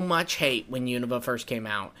so much hate when Unova first came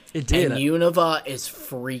out. It did. And Unova is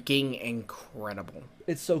freaking incredible.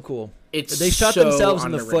 It's so cool. They shot themselves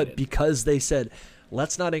in the foot because they said,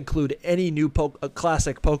 let's not include any new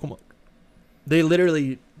classic Pokemon. They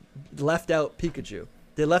literally left out Pikachu.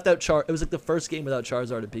 They left out It was like the first game without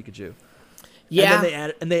Charizard and Pikachu.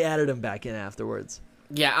 Yeah. And they added them back in afterwards.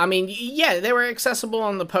 Yeah, I mean, they were accessible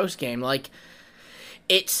on the post game. Like,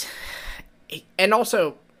 and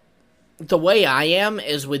also, the way I am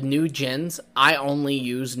is with new gens, I only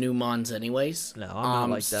use new Mons anyways. No, I'm not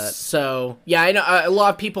like that. So, yeah, I know a lot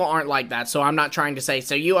of people aren't like that, so I'm not trying to say,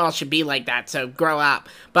 so you all should be like that, so grow up.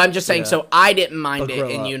 But I'm just saying, so I didn't mind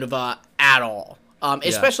it in Unova at all.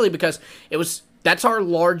 Especially because that's our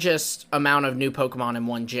largest amount of new Pokemon in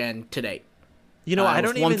one gen to date. I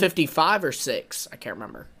don't even... 155 or 6, I can't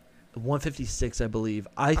remember. 156, I believe.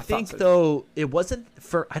 I think, though, it wasn't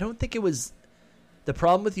for... I don't think it was... The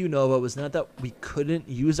problem with Unova was not that we couldn't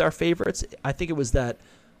use our favorites. I think it was that...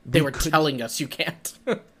 They were telling us you can't.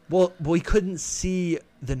 Well, we couldn't see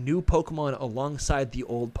the new Pokemon alongside the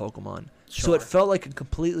old Pokemon. Sure. So it felt like a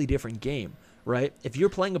completely different game, right? If you're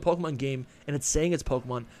playing a Pokemon game and it's saying it's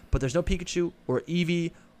Pokemon, but there's no Pikachu or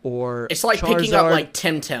Eevee or it's like Charizard. Picking up like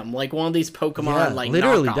Temtem, like one of these Pokemon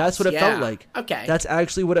literally, knockoffs. That's what it felt like. Okay. That's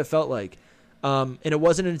actually what it felt like. And it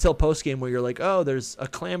wasn't until post-game where you're like, oh, there's a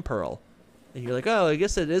Clamperl. And you're like, oh, I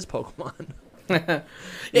guess it is Pokemon.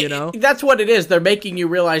 That's what it is. They're making you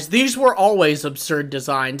realize these were always absurd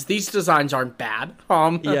designs. These designs aren't bad.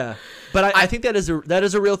 Yeah, but I think that is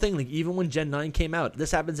a real thing. Like, even when Gen 9 came out,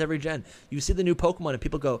 this happens every gen. You see the new Pokemon and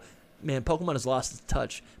people go, man, Pokemon has lost its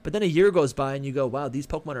touch. But then a year goes by and you go, wow, these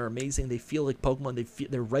Pokemon are amazing. They feel like Pokemon.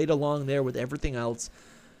 They're right along there with everything else.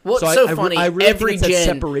 Well, it's so funny. I really every think it's that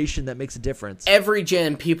gen, separation that makes a difference. Every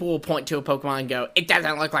gen, people will point to a Pokemon and go, it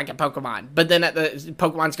doesn't look like a Pokemon. But then at the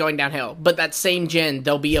Pokemon's going downhill. But that same gen,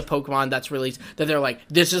 there'll be a Pokemon that's released that they're like,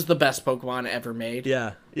 this is the best Pokemon ever made.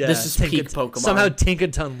 Yeah. This is peak Pokemon. Somehow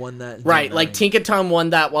Tinkaton won that. Right, like Tinkaton won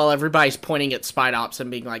that while everybody's pointing at Spidops and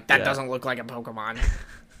being like, that doesn't look like a Pokemon.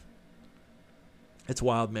 It's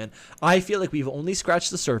wild, man. I feel like we've only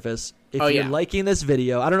scratched the surface. If you're yeah. liking this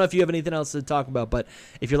video, I don't know if you have anything else to talk about, but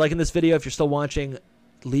if you're liking this video, if you're still watching,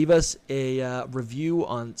 leave us a review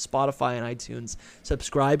on Spotify and iTunes.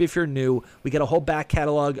 Subscribe if you're new. We got a whole back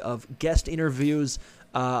catalog of guest interviews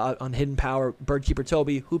on Hidden Power, Birdkeeper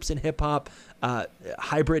Toby, Hoops and Hip Hop,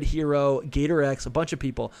 Hybrid Hero, Gator X, a bunch of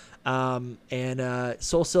people. And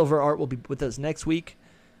Soul Silver Art will be with us next week.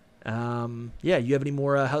 You have any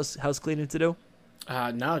more house cleaning to do?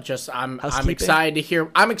 No, just I'm excited to hear.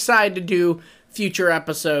 I'm excited to do future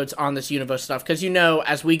episodes on this Universe stuff because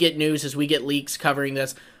as we get news, as we get leaks covering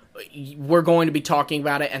this, we're going to be talking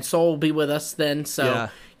about it, and Soul will be with us then. So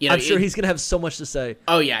I'm sure he's gonna have so much to say.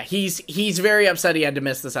 Oh yeah, he's very upset he had to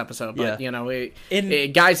miss this episode, but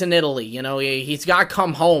guys in Italy, he's got to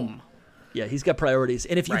come home. Yeah, he's got priorities,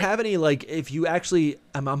 and if you have any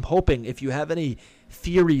I'm hoping if you have any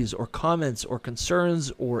theories or comments or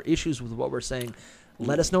concerns or issues with what we're saying,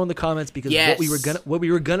 let us know in the comments because what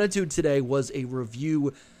we were gonna do today was a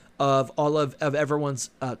review of all of everyone's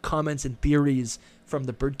comments and theories from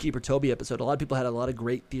the Birdkeeper Toby episode. A lot of people had a lot of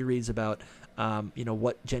great theories about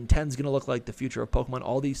what Gen 10 is gonna look like, the future of Pokemon,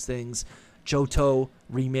 all these things, Johto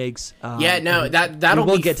remakes.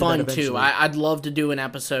 That'll be fun too. I'd love to do an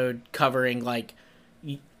episode covering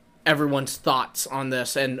everyone's thoughts on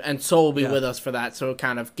this, and Soul will be with us for that, so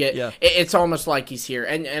kind of it's almost like he's here,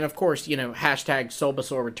 and of course hashtag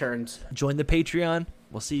Bulbasaur returns. Join the Patreon.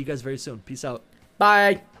 We'll see you guys very soon. Peace out.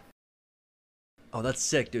 Bye. Oh, that's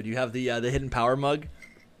sick, dude. You have the Hidden Power mug.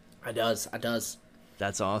 I does.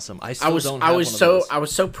 That's awesome. I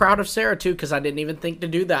was so proud of Sarah too because I didn't even think to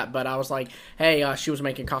do that, but I was like, hey, she was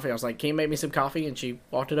making coffee. I was like, can you make me some coffee? And she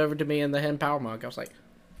walked it over to me in the Hidden Power mug. I was like,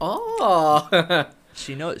 oh.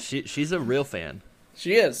 She knows. She's a real fan.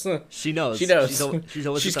 She is. She knows. She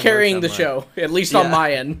knows. She's carrying the show, at least on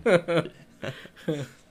my end.